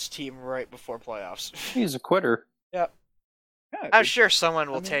abandoned his team right before playoffs. He's a quitter. Yep. Yeah, I'm sure someone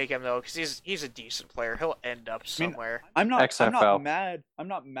will mean- take him though, because he's a decent player. He'll end up somewhere. I'm not XFL. mad. I'm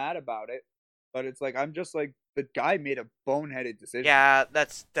not mad about it, but it's like I'm just like the guy made a boneheaded decision. Yeah,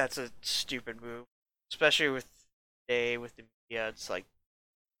 that's a stupid move, especially with the media. It's like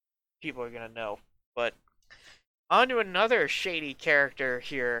people are gonna know. But on to another shady character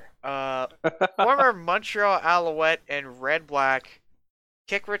here. Former Montreal Alouette and Red Black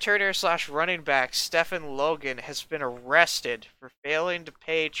kick returner / running back Stephen Logan has been arrested for failing to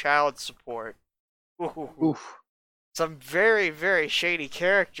pay child support. Ooh. Oof. Some very, very shady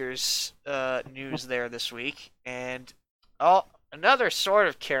characters news there this week. And another sort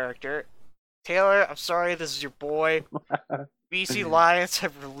of character. Taylor, I'm sorry, this is your boy. BC Lions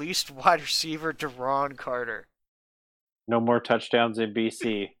have released wide receiver Deron Carter. No more touchdowns in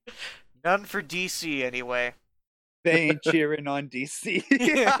BC. None for DC, anyway. They ain't cheering on DC.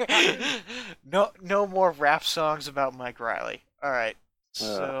 No more rap songs about Mike Riley. All right.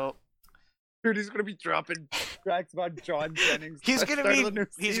 So Dude, he's gonna be dropping tracks about John Jennings. he's at the gonna start of the be new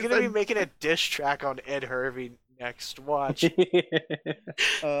he's season. gonna be making a diss track on Ed Hervey next. Watch.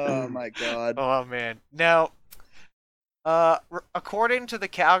 Oh my god. Oh man. Now, according to the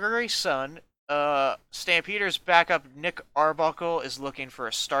Calgary Sun, Stampeders backup Nick Arbuckle is looking for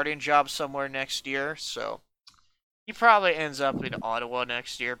a starting job somewhere next year. So he probably ends up in Ottawa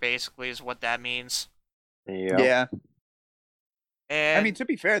next year. Basically, is what that means. Yep. Yeah. And I mean, to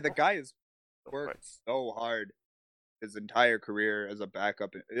be fair, the guy has worked so hard his entire career as a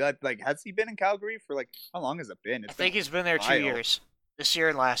backup. Like, has he been in Calgary for like how long has it been? I think he's been there 2 while. years. This year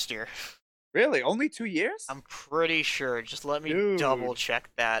and last year. Really only 2 years. I'm pretty sure. Just let me Dude. double check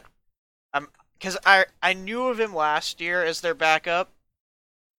that. Because I knew of him last year as their backup,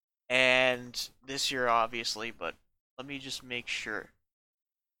 and this year obviously. But let me just make sure.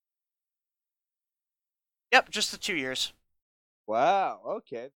 Yep, just the 2 years. Wow.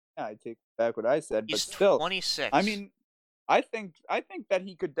 Okay. Yeah, I take back what I said, He's but still, 26. I mean, I think that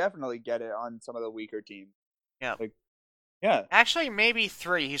he could definitely get it on some of the weaker teams. Yeah. Like, yeah. Actually, maybe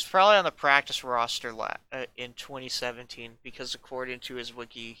 3. He's probably on the practice roster in 2017 because according to his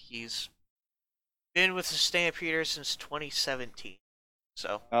wiki, he's been with the Stampeders since 2017.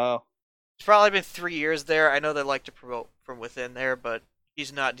 So Oh. it's probably been 3 years there. I know they like to promote from within there, but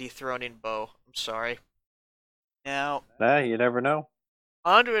he's not dethroning Bo. I'm sorry. Now, You never know.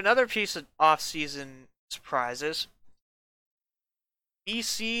 on to another piece of off-season surprises.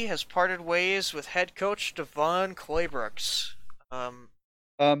 BC has parted ways with head coach Devon Claybrooks.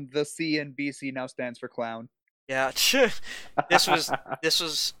 The C in BC now stands for clown. Yeah, this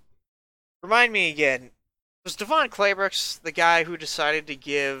was. Remind me again. Was Devon Claybrooks the guy who decided to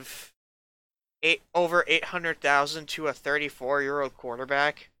give over $800,000 to a 34-year-old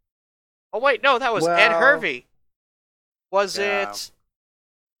quarterback? Oh wait, no, that was Ed Well, Hervey. Was yeah. it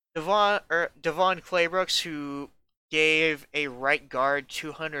Devon Claybrooks who gave a right guard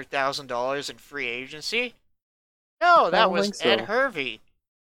 $200,000 in free agency? No, that don't was think so. Ed Hervey.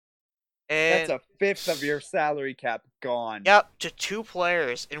 And That's a fifth of your salary cap gone. yep, to 2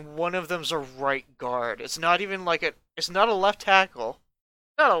 players, and one of them's a right guard. It's not even like it's not a left tackle.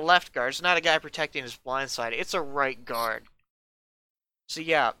 Not a left guard. It's not a guy protecting his blind side. It's a right guard. So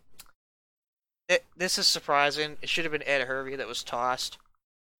yeah, this is surprising. It should have been Ed Hervey that was tossed.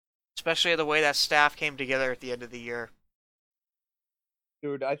 Especially the way that staff came together at the end of the year.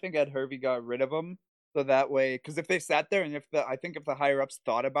 Dude, I think Ed Hervey got rid of him so that way, because if they sat there and if the higher ups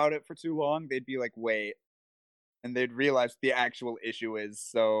thought about it for too long, they'd be like, wait, and they'd realize the actual issue is.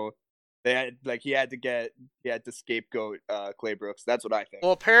 So they had he had to scapegoat Claybrooks. That's what I think.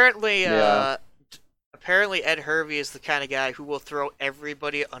 Well, apparently, Yeah. apparently Ed Hervey is the kind of guy who will throw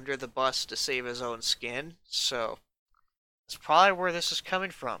everybody under the bus to save his own skin. So that's probably where this is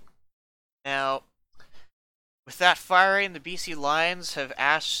coming from. Now, with that firing, the BC Lions have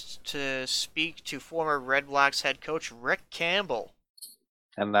asked to speak to former Red Blacks head coach Rick Campbell.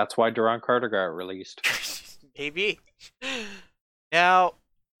 And that's why Deron Carter got released. Maybe. Now,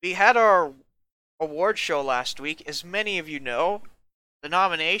 we had our award show last week. As many of you know, the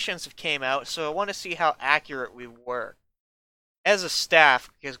nominations have came out, so I want to see how accurate we were. As a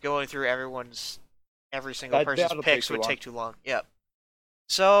staff, because going through every single person's that'll picks take too would long. take too long. Yep.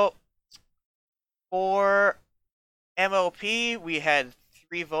 So, for MOP, we had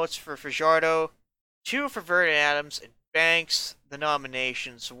 3 votes for Fajardo, 2 for Vernon Adams, and Banks. The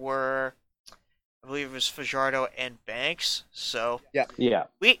nominations were I believe it was Fajardo and Banks. So Yeah.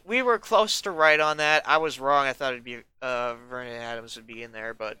 we were close to right on that. I was wrong. I thought it'd be Vernon Adams would be in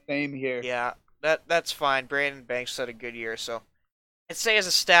there, but Same here. yeah, that's fine. Brandon Banks had a good year, so I'd say as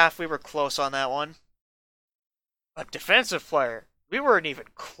a staff we were close on that one. But defensive player, we weren't even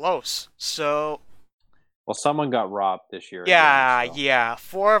close. So Well, someone got robbed this year. yeah, again, so. yeah.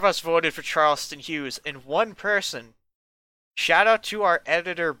 4 of us voted for Charleston Hughes, and one person, shout out to our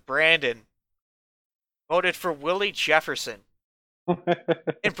editor Brandon, voted for Willie Jefferson.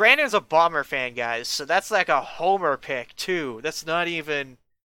 And Brandon's a Bomber fan, guys, so that's like a homer pick too. That's not even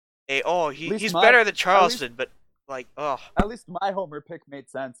he's better than Charleston, but like At least my homer pick made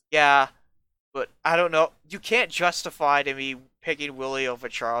sense. yeah. But I don't know. You can't justify to me picking Willie over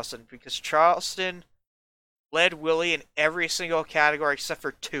Charleston because Charleston led Willie in every single category except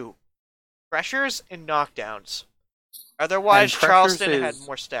for 2. Pressures and knockdowns. Otherwise, Charleston had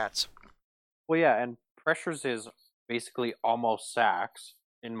more stats. Well, yeah, and pressures is basically almost sacks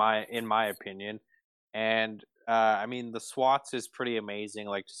in my opinion, and I mean the swats is pretty amazing,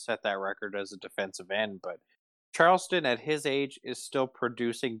 like to set that record as a defensive end. But Charleston at his age is still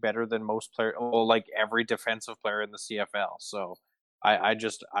producing better than most players, well, like every defensive player in the CFL. So I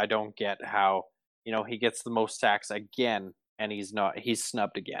don't get how he gets the most sacks again, and he's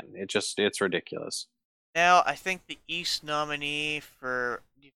snubbed again. It's ridiculous. Now, I think the East nominee for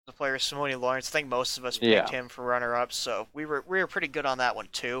the player is Simone Lawrence. I think most of us picked him for runner-up, so we were pretty good on that one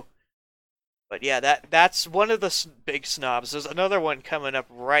too. But yeah, that's one of the big snobs. There's another one coming up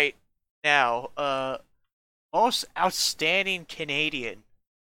right now. Most outstanding Canadian.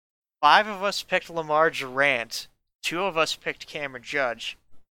 5 of us picked Lamar Durant. 2 of us picked Cameron Judge.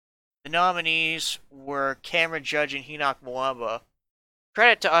 The nominees were Cameron Judge and Henoc Muamba.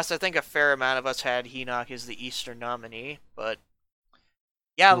 Credit to us, I think a fair amount of us had Henoc as the Eastern nominee, but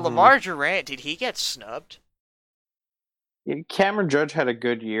yeah, Lamar Durant, did he get snubbed? Yeah, Cameron Judge had a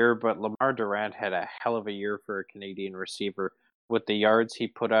good year, but Lamar Durant had a hell of a year for a Canadian receiver with the yards he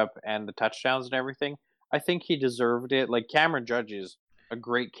put up and the touchdowns and everything. I think he deserved it. Like, Cameron Judge is a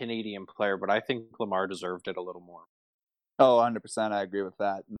great Canadian player, but I think Lamar deserved it a little more. Oh, 100%, I agree with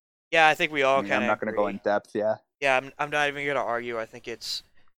that. Yeah, I think we all kind of I'm not going to go in depth, yeah. Yeah, I'm not even going to argue. I think it's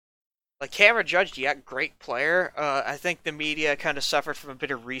like Cameron Judge, yeah, great player. I think the media kind of suffered from a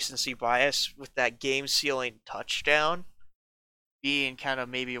bit of recency bias with that game-sealing touchdown being kind of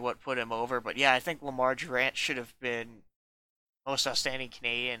maybe what put him over. But yeah, I think Lamar Durant should have been most outstanding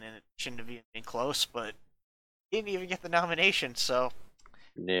Canadian, and it shouldn't have even been close. But he didn't even get the nomination, so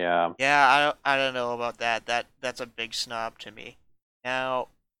yeah, I don't know about that. That's a big snub to me. Now,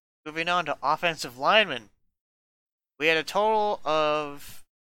 moving on to offensive linemen, we had a total of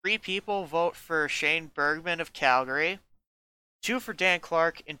 3 people vote for Shane Bergman of Calgary, 2 for Dan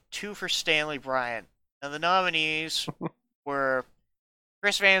Clark, and 2 for Stanley Bryant. Now, the nominees were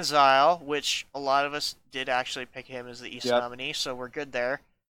Chris Van Zyl, which a lot of us did actually pick him as the East nominee, so we're good there.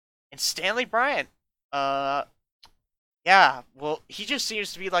 And Stanley Bryant. Yeah, well, he just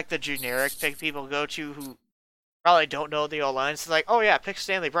seems to be like the generic pick people go to who probably don't know the O-line. So like, oh yeah, pick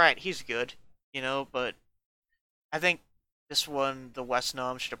Stanley Bryant, he's good. But I think this one, the West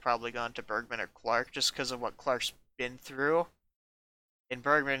nom, should have probably gone to Bergman or Clark, just because of what Clark's been through. And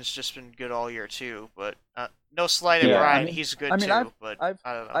Bergman's just been good all year too, but no slight at Bryant, he's good too. But I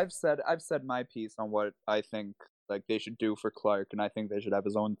don't know. I've said my piece on what I think like they should do for Clark, and I think they should have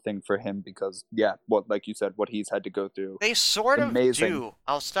his own thing for him because what like you said, what he's had to go through. They sort of do.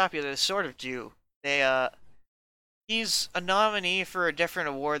 I'll stop you. They sort of do. He's a nominee for a different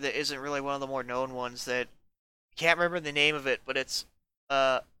award that isn't really one of the more known ones that I can't remember the name of it, but it's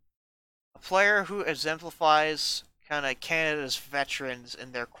a player who exemplifies kind of Canada's veterans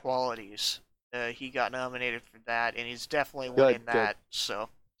and their qualities. He got nominated for that, and he's definitely winning that. So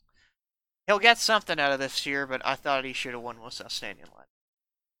he'll get something out of this year, but I thought he should have won Most Outstanding Line.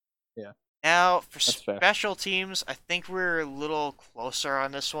 Yeah. Now, for special teams, I think we're a little closer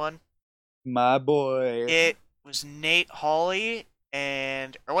on this one. My boy. It was Nate Hawley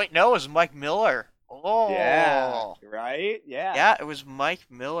it was Mike Miller. Oh. Yeah, right? Yeah. Yeah, it was Mike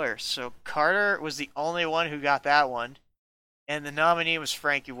Miller. So Carter was the only one who got that one. And the nominee was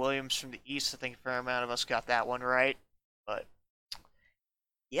Frankie Williams from the East. I think a fair amount of us got that one right. But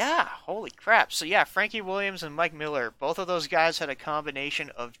yeah, holy crap. So yeah, Frankie Williams and Mike Miller, both of those guys had a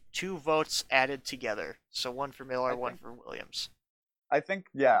combination of 2 votes added together. So 1 for Miller, 1 for Williams. I think,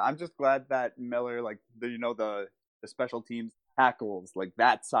 I'm just glad that Miller, like, the special teams tackles, like,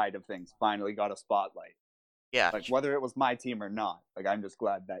 that side of things finally got a spotlight. Yeah. Like, whether it was my team or not. Like, I'm just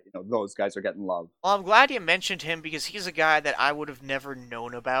glad that, those guys are getting love. Well, I'm glad you mentioned him because he's a guy that I would have never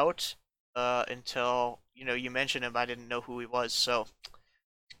known about until you mentioned him. I didn't know who he was, so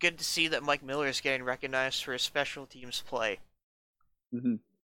it's good to see that Mike Miller is getting recognized for his special teams play. Mm-hmm.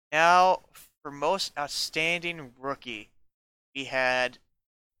 Now, for most outstanding rookie, we had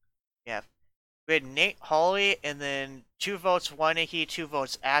Nate Hawley, and then 2 votes Weineke, 2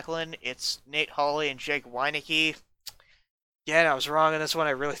 votes Acklin. It's Nate Hawley and Jake Weineke. Again, I was wrong on this one.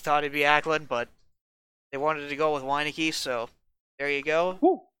 I really thought it'd be Acklin, but they wanted to go with Weineke, so there you go.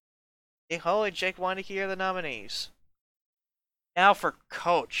 Woo. Nate Hawley and Jake Weineke are the nominees. Now for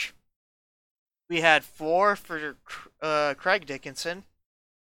coach. We had 4 for Craig Dickinson,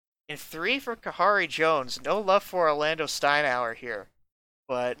 and 3 for Kahari Jones. No love for Orlando Steinauer here,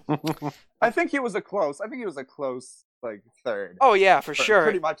 but I think it was a close like third. Oh yeah, for sure.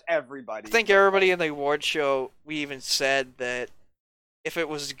 Pretty much everybody. I think everybody in the award show, we even said that if it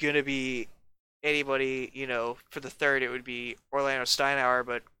was gonna be anybody, for the third, it would be Orlando Steinauer.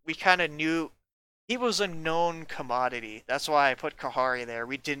 But we kind of knew he was a known commodity. That's why I put Kahari there.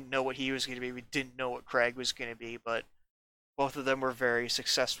 We didn't know what he was gonna be. We didn't know what Craig was gonna be, but both of them were very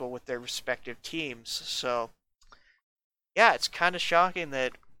successful with their respective teams. So yeah, it's kind of shocking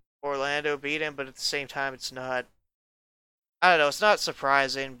that Orlando beat him, but at the same time, it's not. I don't know. It's not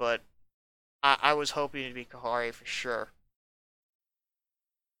surprising, but I was hoping it'd be Kahari for sure.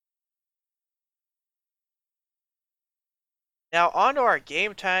 Now, on to our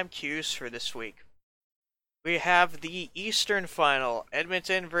game time cues for this week. We have the Eastern Final,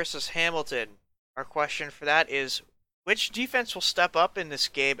 Edmonton versus Hamilton. Our question for that is, which defense will step up in this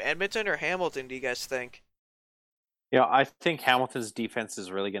game, Edmonton or Hamilton, do you guys think? I think Hamilton's defense is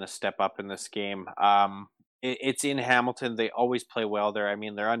really going to step up in this game. It's in Hamilton. They always play well there. I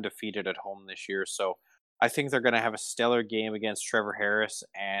mean, they're undefeated at home this year, so I think they're going to have a stellar game against Trevor Harris,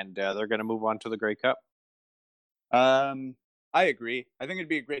 and they're going to move on to the Grey Cup. I agree. I think it'd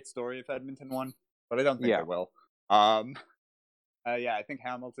be a great story if Edmonton won, but I don't think they will. I think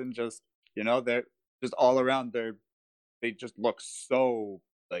Hamilton just, they're just all around. They just look so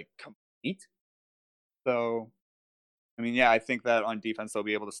complete. So, I mean, I think that on defense they'll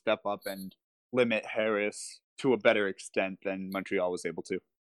be able to step up and limit Harris to a better extent than Montreal was able to.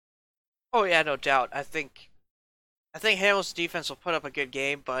 Oh yeah, no doubt. I think Hamilton's defense will put up a good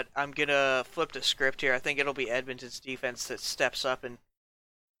game, but I'm gonna flip the script here. I think it'll be Edmonton's defense that steps up, and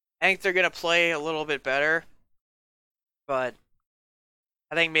I think they're gonna play a little bit better. But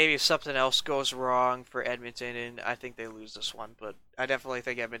I think maybe something else goes wrong for Edmonton, and I think they lose this one. But I definitely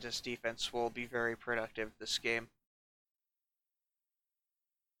think Edmonton's defense will be very productive this game.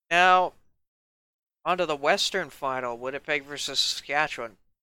 Now, onto the Western Final, Winnipeg versus Saskatchewan.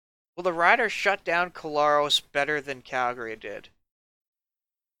 Will the Riders shut down Collaros better than Calgary did?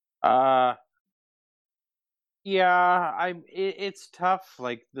 It's tough.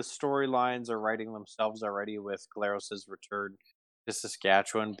 Like, the storylines are writing themselves already with Collaros' return to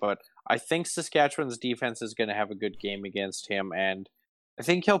Saskatchewan, but I think Saskatchewan's defense is going to have a good game against him, and I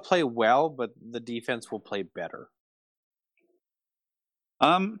think he'll play well, but the defense will play better.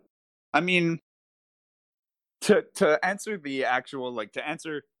 I mean, to answer the actual, to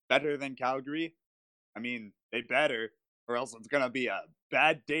answer better than Calgary, I mean, they better, or else it's gonna be a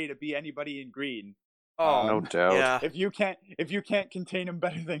bad day to be anybody in green. Oh, no doubt. Yeah. If you can't contain them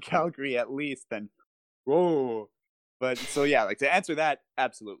better than Calgary, at least, then whoa. But so to answer that,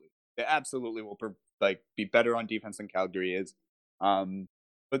 absolutely, they absolutely will be better on defense than Calgary is.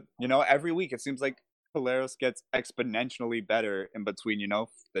 But every week it seems like Collaros gets exponentially better in between,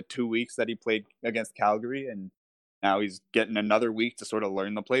 the 2 weeks that he played against Calgary, and now he's getting another week to sort of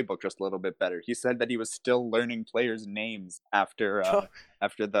learn the playbook just a little bit better. He said that he was still learning players' names after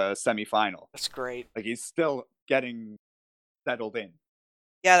the semifinal. That's great. He's still getting settled in.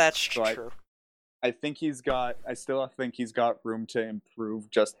 Yeah, that's true. I still think he's got room to improve,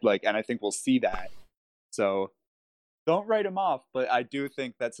 and I think we'll see that. So don't write him off, but I do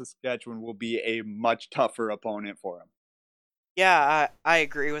think that Saskatchewan will be a much tougher opponent for him. Yeah, I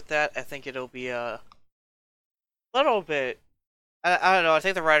agree with that. I think it'll be a little bit. I don't know. I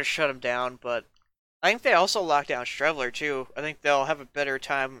think the Riders shut him down, but I think they also locked down Strevler too. I think they'll have a better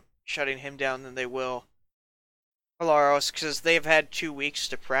time shutting him down than they will Collaros, because they've had 2 weeks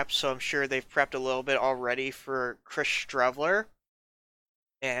to prep, so I'm sure they've prepped a little bit already for Chris Strevler.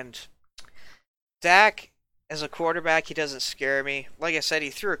 And Dak, as a quarterback, he doesn't scare me. Like I said,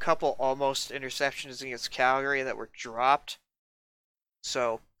 he threw a couple almost interceptions against Calgary that were dropped.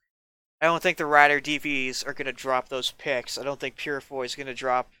 So I don't think the Rider DBs are going to drop those picks. I don't think Purifoy is going to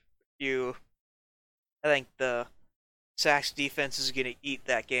drop a few. I think the Sacs defense is going to eat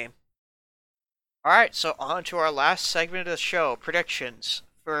that game. Alright, so on to our last segment of the show, predictions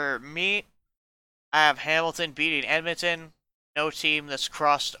for me, I have Hamilton beating Edmonton. No team that's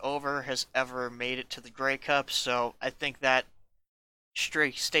crossed over has ever made it to the Grey Cup, so I think that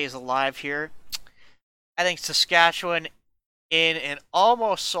streak stays alive here. I think Saskatchewan in an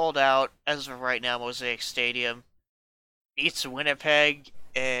almost sold out, as of right now, Mosaic Stadium beats Winnipeg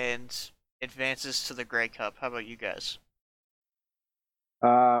and advances to the Grey Cup. How about you guys?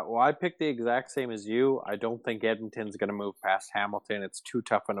 Well, I picked the exact same as you. I don't think Edmonton's going to move past Hamilton. It's too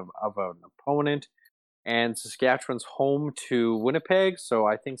tough of an opponent. And Saskatchewan's home to Winnipeg, so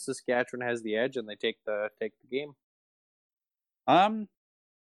I think Saskatchewan has the edge, and they take the game. I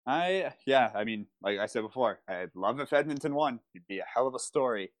mean, like I said before, I'd love if Edmonton won. It'd be a hell of a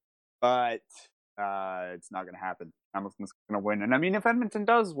story, but it's not going to happen. Hamilton's going to win, and I mean, if Edmonton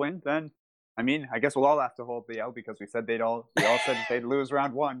does win, then I mean, I guess we'll all have to hold the L because we all said they'd lose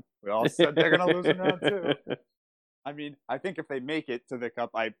round one. We all said they're going to lose in round two. I mean, I think if they make it to the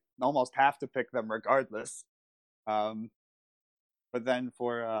cup, I almost have to pick them regardless. But then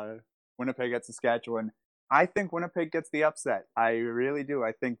for Winnipeg at Saskatchewan, I think Winnipeg gets the upset. I really do.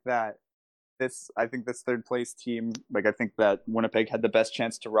 I think this third place team, like I think that Winnipeg had the best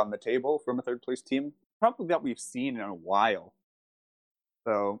chance to run the table from a third place team, probably that we've seen in a while.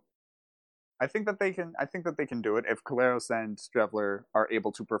 So I think that they can do it if Collaros and Strevler are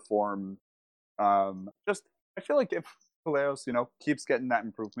able to perform. I feel like if Collaros, keeps getting that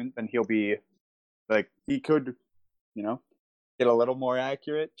improvement, then he'll be like he could, get a little more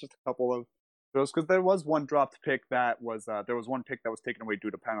accurate. Just a couple of those, because there was one dropped pick that was there was one pick that was taken away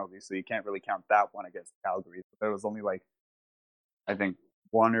due to penalties, so you can't really count that one against Calgary. But there was only like I think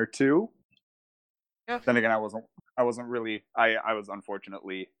one or two. Yeah. Then again, I wasn't really. I was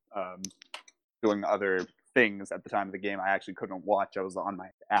unfortunately doing other things at the time of the game. I actually couldn't watch. I was on my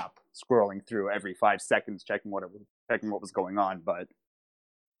app scrolling through every 5 seconds, checking what was going on. But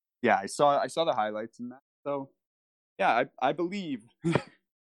yeah, I saw the highlights and that. So yeah, I believe.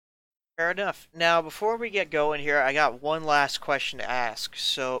 Fair enough. Now, before we get going here, I got one last question to ask.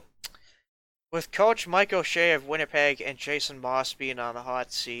 So, with Coach Mike O'Shea of Winnipeg and Jason Moss being on the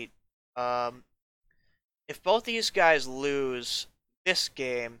hot seat, if both these guys lose this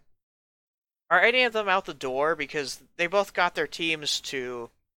game, are any of them out the door? Because they both got their teams to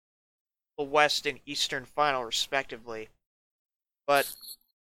the West and Eastern final, respectively. But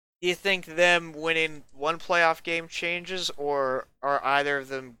do you think them winning one playoff game changes, or are either of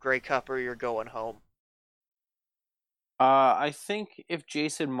them Grey Cup or you're going home? I think if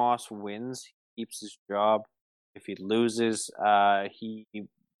Jason Moss wins, he keeps his job. If he loses, he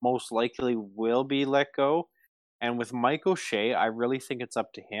most likely will be let go. And with Mike O'Shea, I really think it's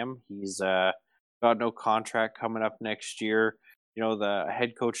up to him. He's got no contract coming up next year. The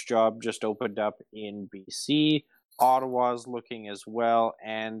head coach job just opened up in BC. Ottawa's looking as well.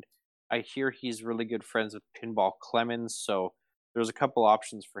 And I hear he's really good friends with Pinball Clemens. So there's a couple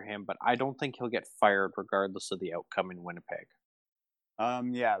options for him. But I don't think he'll get fired regardless of the outcome in Winnipeg.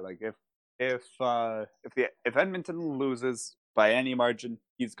 Yeah, like if Edmonton loses by any margin,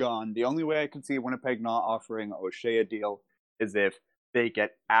 he's gone. The only way I can see Winnipeg not offering O'Shea a deal is if they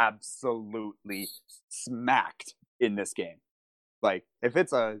get absolutely smacked in this game. Like, if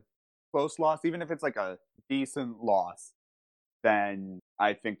it's a close loss, even if it's like a decent loss, then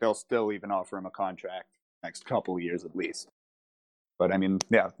I think they'll still even offer him a contract next couple of years at least. But I mean,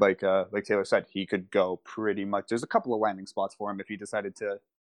 yeah, like Taylor said, he could go pretty much. There's a couple of landing spots for him if he decided to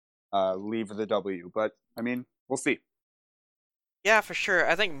leave the W. But I mean, we'll see. Yeah, for sure.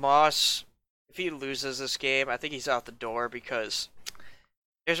 I think Moss, if he loses this game, I think he's out the door because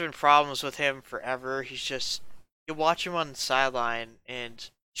there's been problems with him forever. You watch him on the sideline and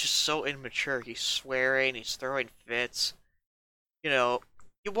he's just so immature. He's swearing, he's throwing fits. You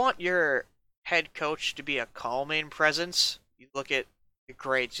want your head coach to be a calming presence. You look at the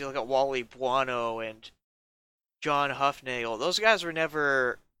greats, you look at Wally Buono and John Huffnagel. Those guys were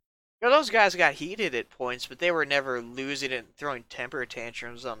never... those guys got heated at points, but they were never losing and throwing temper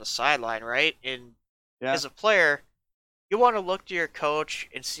tantrums on the sideline, right? And as a player, you want to look to your coach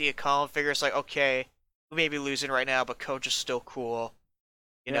and see a calm figure. It's like, okay, we may be losing right now, but coach is still cool.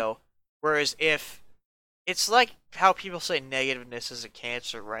 You know? Whereas if... It's like how people say negativeness is a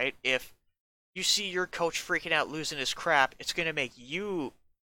cancer, right? If you see your coach freaking out losing his crap, it's going to make you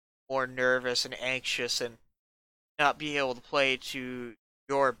more nervous and anxious and not be able to play to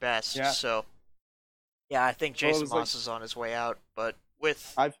your best. Yeah. So, yeah, I think Jason Moss is on his way out. But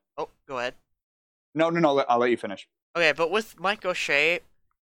with... Oh, go ahead. No, I'll let you finish. Okay, but with Mike O'Shea,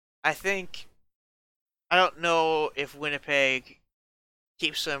 I don't know if Winnipeg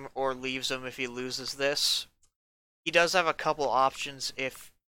keeps him or leaves him if he loses this. He does have a couple options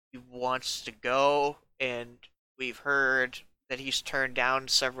if he wants to go, and we've heard that he's turned down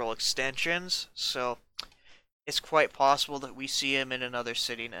several extensions, so it's quite possible that we see him in another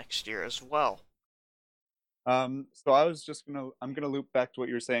city next year as well. So I'm gonna loop back to what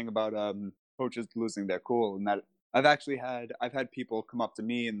you were saying about coaches losing their cool, and that I've had people come up to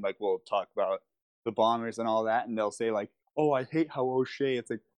me and like we'll talk about the Bombers and all that, and they'll say like, "Oh, I hate how O'Shea." It's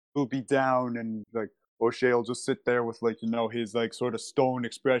like he'll be down and like O'Shea will just sit there with like his like sort of stone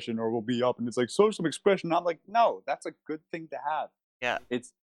expression, or we'll be up and it's like show some expression. I'm like, no, that's a good thing to have. Yeah,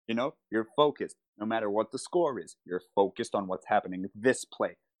 It's you're focused no matter what the score is. You're focused on what's happening this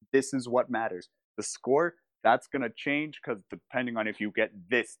play. This is what matters. The score, that's going to change because depending on if you get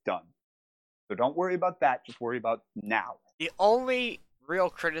this done. So don't worry about that. Just worry about now. the only real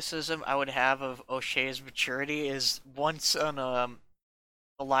criticism I would have of O'Shea's maturity is once on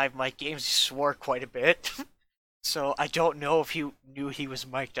the live mic games he swore quite a bit. So I don't know if he knew he was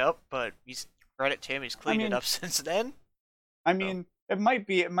mic'd up, but he's credit to him, he's cleaned it up since then. I mean, it might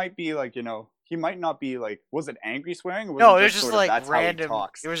be like, he might not be like, was it angry swearing? Or was No, it it was just sort of, like that's random. How he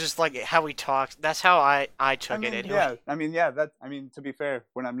talks? It was just like how he talks. That's how I took it anyway. To be fair,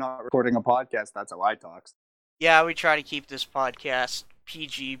 when I'm not recording a podcast, that's how I talk. Yeah, we try to keep this podcast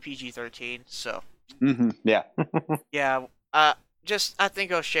PG-13. So Yeah. yeah, I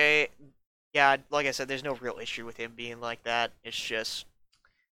think O'Shea. Yeah, like I said, there's no real issue with him being like that. It's just,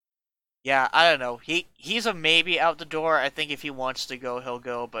 yeah, I don't know. He's a maybe out the door. I think if he wants to go, he'll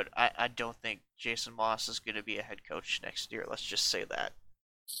go. But I don't think Jason Moss is going to be a head coach next year. Let's just say that.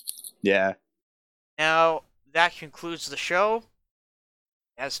 Yeah. Now, that concludes the show.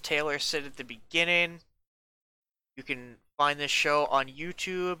 As Taylor said at the beginning, you can find this show on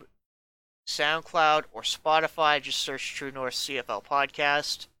YouTube, SoundCloud, or Spotify. Just search True North CFL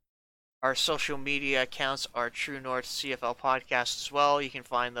Podcast. Our social media accounts are True North CFL Podcast as well. You can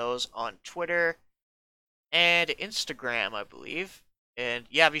find those on Twitter and Instagram, I believe. And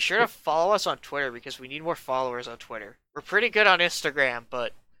yeah, be sure to follow us on Twitter because we need more followers on Twitter. We're pretty good on Instagram,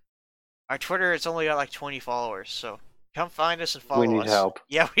 but our Twitter it's only got like 20 followers. So come find us and follow us. We need help.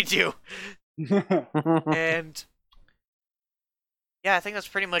 Yeah, we do. And yeah, I think that's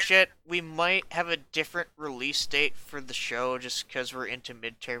pretty much it. We might have a different release date for the show just because we're into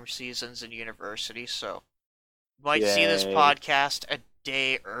midterm seasons in university, so might see this podcast a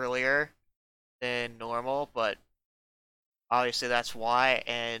day earlier than normal, but obviously that's why,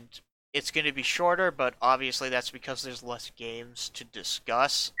 and it's going to be shorter, but obviously that's because there's less games to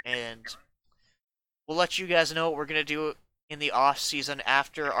discuss, and we'll let you guys know what we're going to do in the off season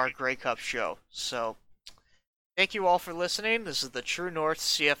after our Grey Cup show, so thank you all for listening. This is the True North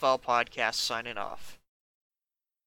CFL podcast signing off.